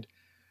 and they did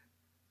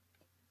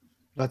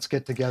Let's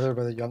Get Together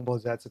by the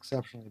Youngbloods. That's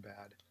exceptionally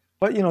bad.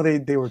 But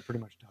they were pretty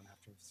much done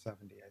after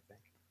 '70, I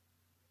think.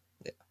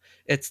 Yeah.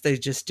 It's they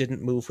just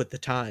didn't move with the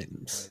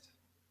times. Right.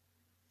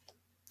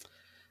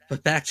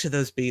 But back to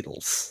those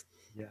Beatles.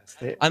 Yes.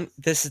 They.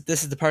 This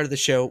is the part of the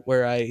show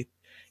where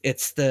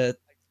it's the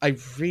I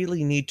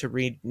really need to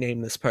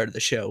rename this part of the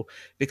show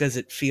because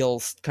it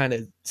feels kind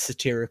of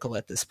satirical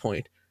at this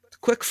point.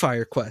 Quick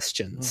fire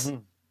questions,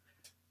 Mhm.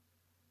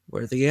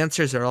 where the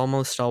answers are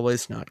almost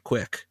always not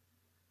quick.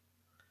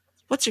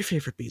 What's your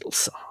favorite Beatles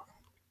song?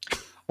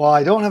 Well,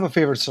 I don't have a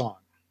favorite song,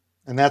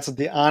 and that's Oh,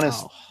 the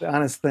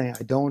honest thing.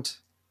 I don't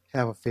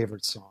have a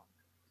favorite song,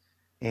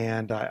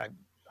 and I've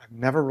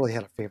never really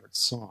had a favorite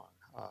song.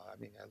 I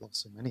mean, I love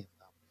so many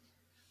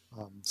of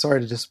them.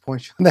 Sorry to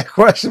disappoint you on that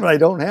question, but I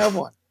don't have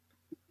one.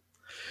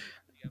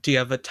 do you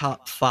have a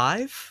top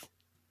five?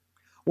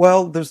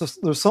 Well, there's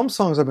some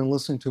songs I've been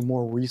listening to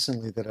more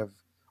recently that have.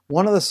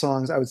 One of the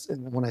songs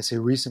and when I say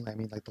recently, I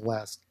mean like the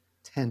last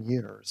 10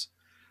 years.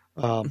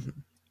 Um, Mhm.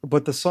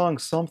 but the song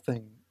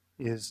 "Something"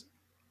 is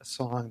a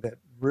song that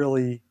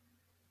really,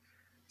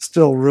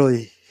 still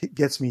really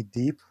gets me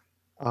deep.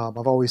 I've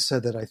always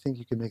said that I think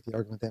you can make the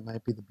argument that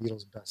might be the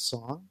Beatles' best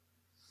song.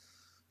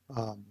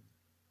 Um,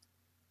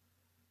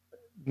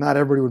 Not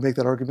everybody would make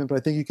that argument, but I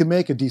think you can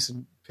make a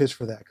decent pitch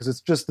for that because it's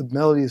just the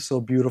melody is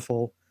so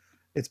beautiful.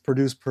 It's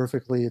produced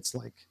perfectly. It's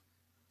like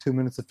 2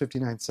 minutes and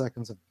 59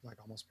 seconds of like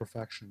almost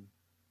perfection.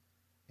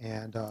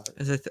 And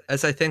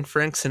As I think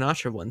Frank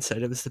Sinatra once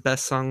said, it was the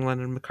best song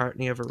Lennon and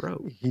McCartney ever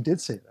wrote. he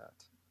did say that,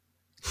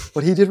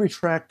 but he did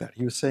retract that.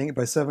 He was saying it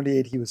by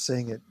 '78. He was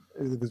saying it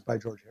was by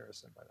George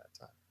Harrison by that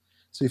time,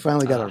 so he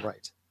finally got it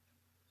right.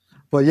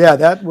 But yeah,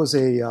 that's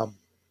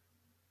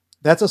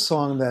a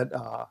song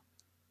that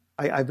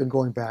I've been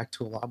going back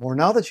to a lot more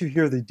now that you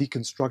hear the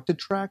deconstructed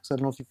tracks. I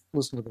don't know if you've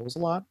listened to those a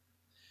lot.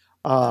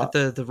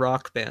 The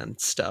rock band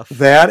stuff.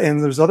 That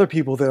and there's other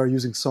people that are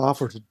using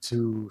software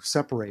to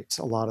separate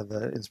a lot of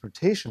the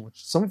instrumentation,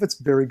 which some of it's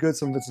very good,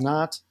 some of it's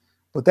not.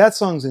 But that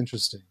song's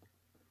interesting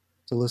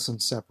to listen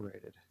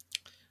separated.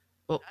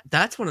 Well,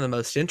 that's one of the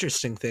most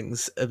interesting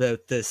things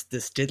about this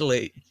digital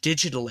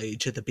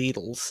age of the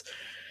Beatles.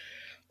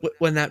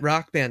 When that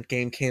Rock Band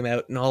game came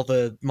out and all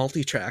the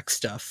multi-track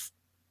stuff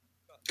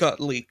got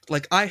leaked,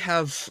 like I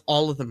have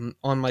all of them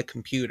on my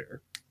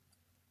computer,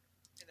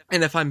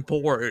 and if I'm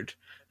bored,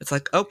 it's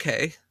like,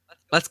 okay,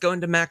 let's go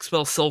into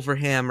Maxwell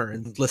Silverhammer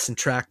and listen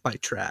track by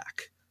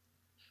track.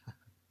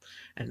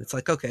 And it's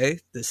like, okay,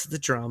 this is the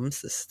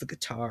drums, this is the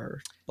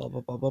guitar, blah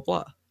blah blah blah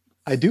blah.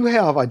 I did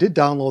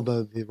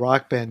download the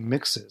Rock Band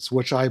mixes,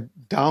 which I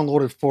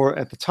downloaded for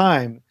at the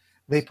time.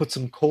 They put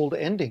some cold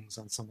endings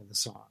on some of the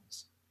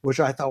songs, which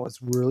I thought was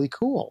really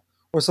cool.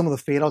 Or some of the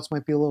fade outs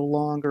might be a little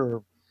longer,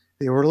 or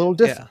they were a little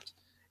Yeah. different.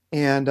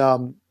 And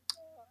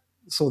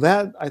so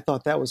that I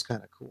thought that was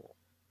kind of cool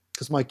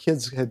because my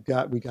kids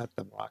we got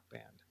them Rock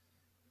Band,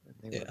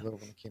 and they were little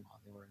when it came out.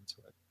 They were into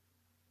it.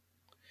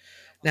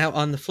 Now,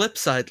 on the flip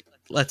side,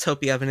 let's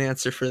hope you have an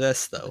answer for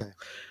this, though. Okay.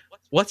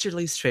 What's your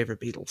least favorite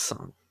Beatles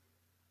song?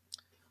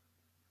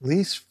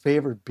 Least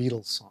favorite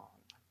Beatles song?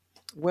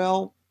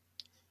 Well,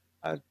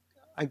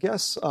 I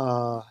guess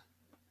of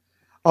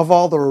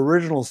all the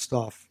original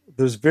stuff,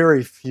 there's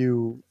very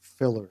few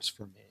fillers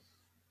for me.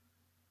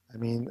 I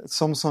mean,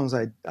 some songs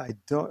I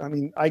don't. I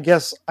mean, I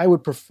guess I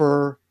would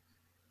prefer.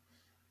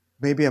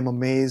 Maybe I'm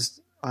Amazed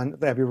on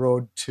Abbey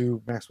Road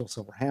to Maxwell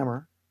Silver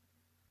Hammer.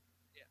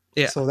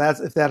 Yeah. So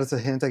if that is a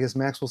hint, I guess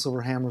Maxwell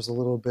Silver Hammer is a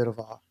little bit of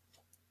a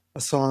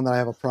song that I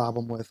have a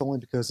problem with, only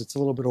because it's a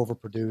little bit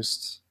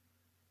overproduced.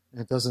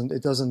 It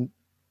doesn't.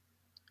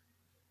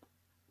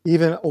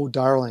 Even Oh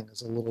Darling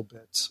is a little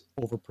bit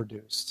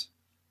overproduced,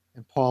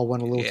 and Paul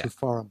went a little too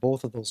far on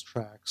both of those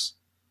tracks,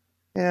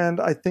 and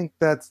I think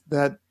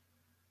that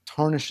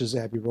tarnishes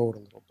Abbey Road a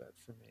little bit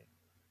for me.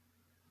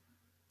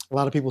 A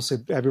lot of people say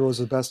Abbey Road is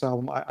the best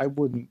album. I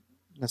wouldn't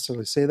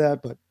necessarily say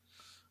that, but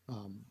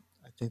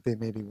I think they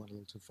maybe went a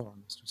little too far on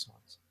those two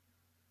songs.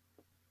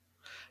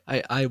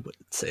 I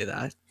wouldn't say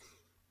that.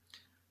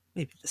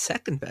 Maybe the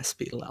second best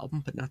Beatle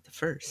album, but not the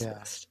first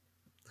best.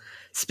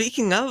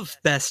 Speaking of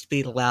best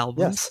Beatle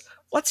albums,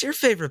 what's your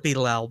favorite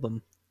Beatle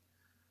album?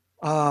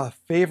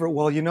 Favorite?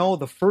 Well,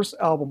 the first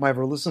album I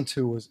ever listened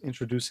to was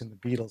Introducing the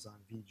Beatles on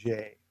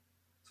VJ.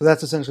 So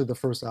that's essentially the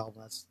first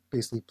album. That's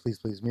basically Please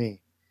Please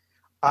Me.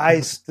 I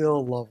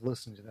still love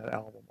listening to that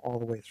album all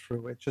the way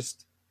through.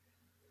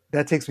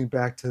 That takes me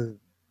back to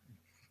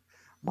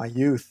my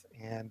youth,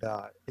 and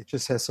it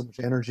just has so much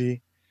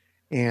energy.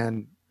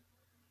 And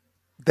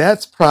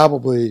that's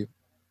probably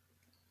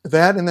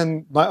that. And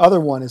then my other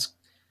one is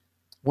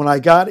when I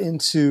got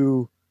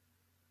into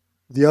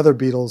the other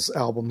Beatles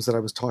albums that I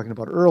was talking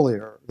about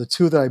earlier, the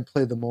two that I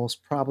played the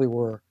most probably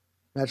were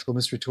Magical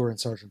Mystery Tour and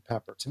Sgt.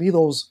 Pepper. To me,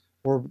 those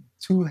were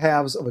two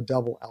halves of a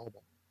double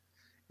album.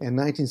 And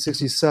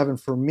 1967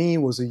 for me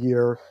was a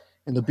year,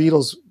 and the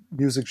Beatles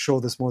music show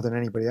this more than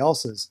anybody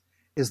else's,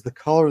 is the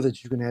color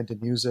that you can add to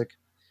music,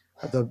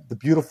 the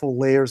beautiful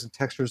layers and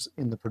textures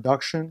in the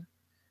production,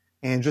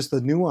 and just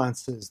the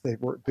nuances that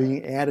were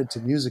being added to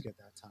music at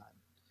that time.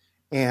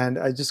 And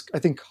I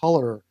think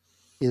color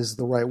is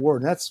the right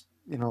word. And that's,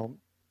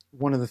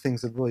 one of the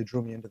things that really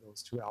drew me into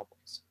those two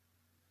albums.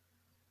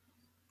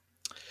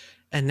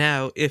 And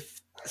now I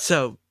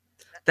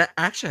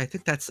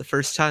think that's the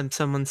first time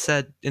someone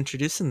said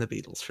introducing the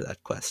Beatles for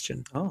that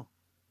question. Oh.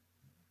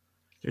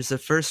 There's a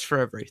first for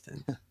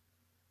everything.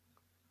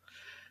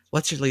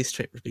 What's your least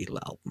favorite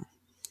Beatle album?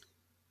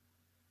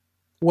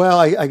 Well,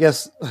 I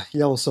guess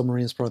Yellow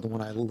Submarine is probably the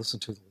one I listen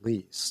to the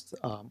least.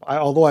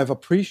 Although I've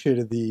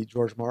appreciated the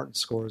George Martin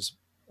scores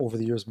over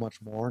the years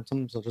much more, and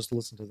sometimes I'll just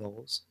listen to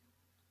those.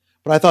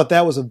 But I thought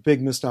that was a big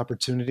missed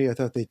opportunity. I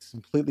thought they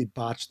completely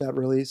botched that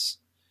release.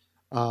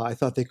 I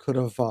thought they could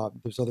have,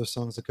 there's other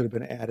songs that could have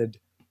been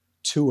added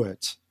to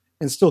it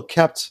and still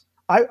kept.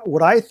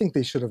 What I think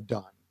they should have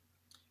done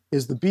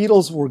is the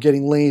Beatles were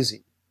getting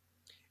lazy.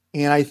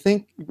 And I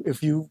think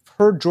if you've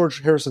heard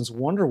George Harrison's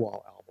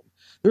Wonderwall album,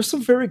 there's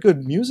some very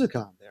good music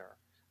on there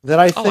that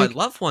I think. I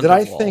love Wonderwall. That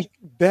I think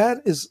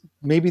that is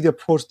maybe the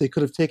approach they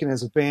could have taken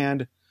as a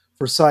band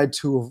for side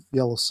 2 of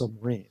Yellow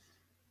Submarine.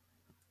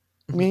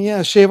 I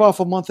mean, shave off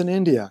a month in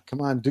India.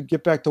 Come on,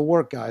 get back to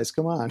work, guys.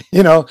 Come on,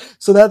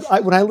 So that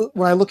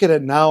when I look at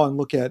it now and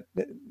look at,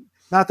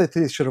 not that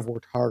they should have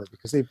worked harder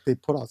because they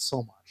put out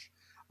so much.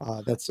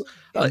 That's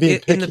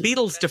in the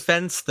Beatles'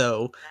 defense,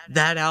 though,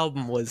 that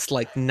album was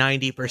like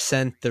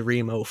 90% the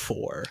Remo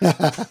 4.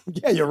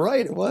 Yeah, you're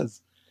right. It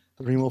was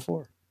the Remo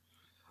 4.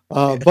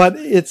 But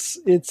it's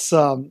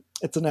an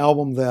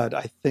album that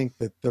I think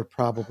that they're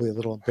probably a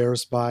little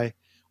embarrassed by,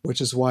 which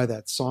is why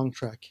that song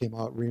track came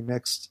out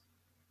remixed.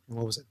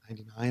 What was it,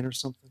 99 or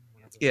something?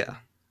 Yeah.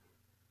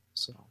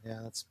 So,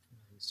 that's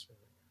nice.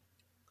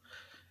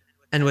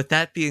 And with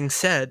that being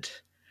said,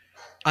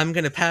 I'm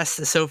going to pass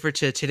this over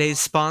to today's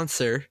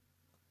sponsor,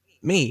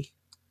 me.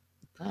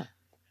 And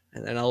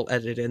then I'll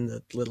edit in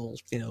the little,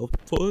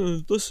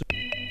 listen.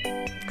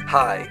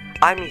 Hi,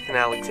 I'm Ethan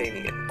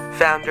Alexanian,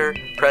 founder,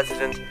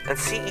 president, and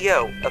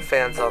CEO of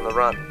Fans on the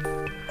Run.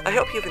 I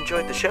hope you've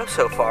enjoyed the show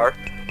so far.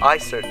 I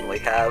certainly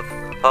have.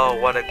 Oh,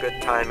 what a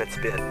good time it's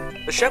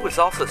been. The show is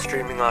also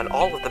streaming on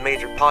all of the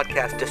major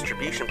podcast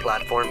distribution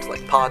platforms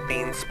like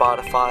Podbean,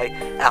 Spotify,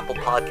 Apple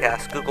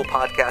Podcasts, Google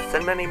Podcasts,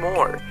 and many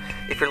more.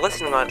 If you're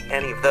listening on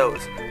any of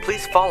those,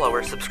 please follow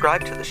or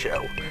subscribe to the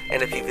show.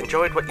 And if you've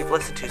enjoyed what you've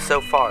listened to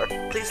so far,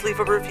 please leave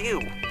a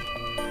review.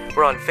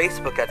 We're on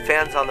Facebook at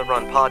Fans on the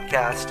Run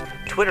Podcast,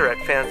 Twitter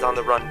at Fans on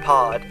the Run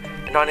Pod,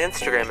 and on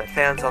Instagram at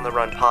Fans on the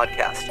Run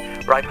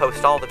Podcast, where I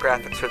post all the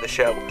graphics for the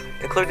show,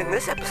 including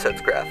this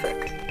episode's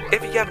graphic.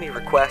 If you have any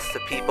requests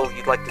of people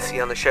you'd like to see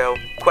on the show,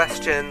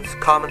 questions,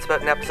 comments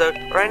about an episode,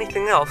 or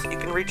anything else, you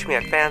can reach me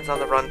at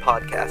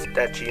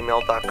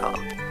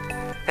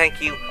fansontherunpodcast@gmail.com.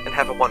 Thank you, and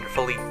have a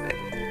wonderful evening.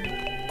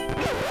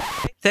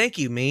 Thank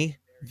you, me.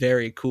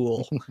 Very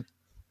cool.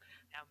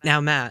 Now,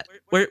 Matt,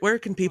 where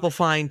can people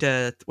find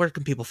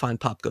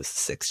Pop Goes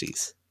the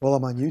 60s? Well,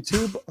 I'm on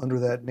YouTube under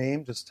that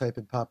name. Just type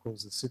in Pop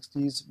Goes the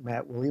 60s,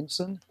 Matt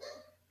Williamson,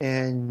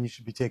 and you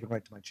should be taken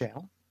right to my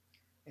channel.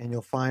 And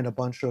you'll find a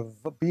bunch of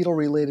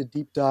Beatle-related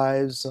deep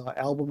dives,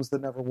 albums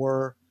that never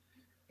were,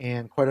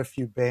 and quite a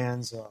few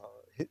bands,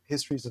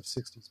 histories of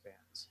 60s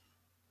bands.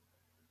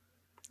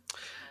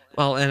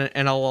 Well,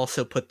 and I'll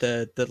also put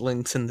the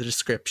links in the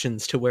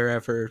descriptions to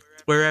wherever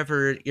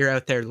you're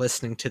out there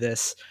listening to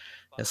this,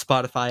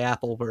 Spotify,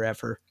 Apple,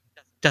 wherever.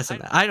 Doesn't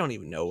matter. I don't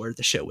even know where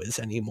the show is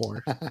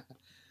anymore.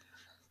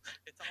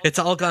 It's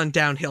all gone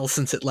downhill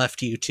since it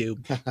left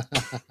YouTube.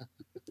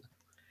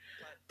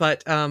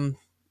 But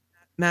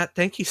Matt,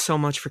 thank you so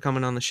much for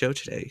coming on the show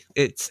today.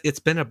 It's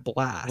been a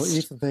blast. Well,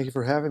 Ethan, thank you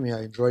for having me.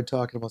 I enjoyed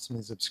talking about some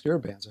of these obscure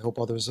bands. I hope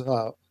others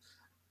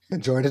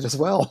enjoyed it as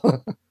well.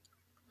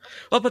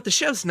 Well, but the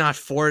show's not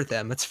for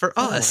them; it's for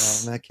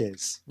us. Well, in that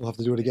case, we'll have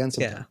to do it again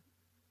sometime.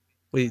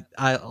 Yeah,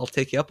 I'll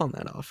take you up on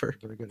that offer.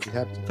 Very good. I'd be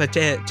happy to. But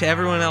to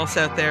everyone else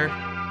out there,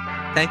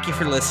 thank you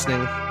for listening.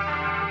 You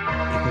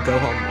can go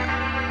home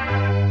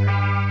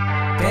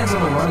now. Bands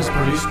on the Run is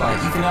produced by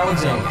Ethan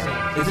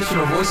Alexander.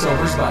 Additional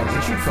voiceovers by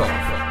Richard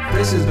Phillip.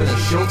 This has been a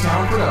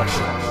Showtown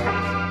production.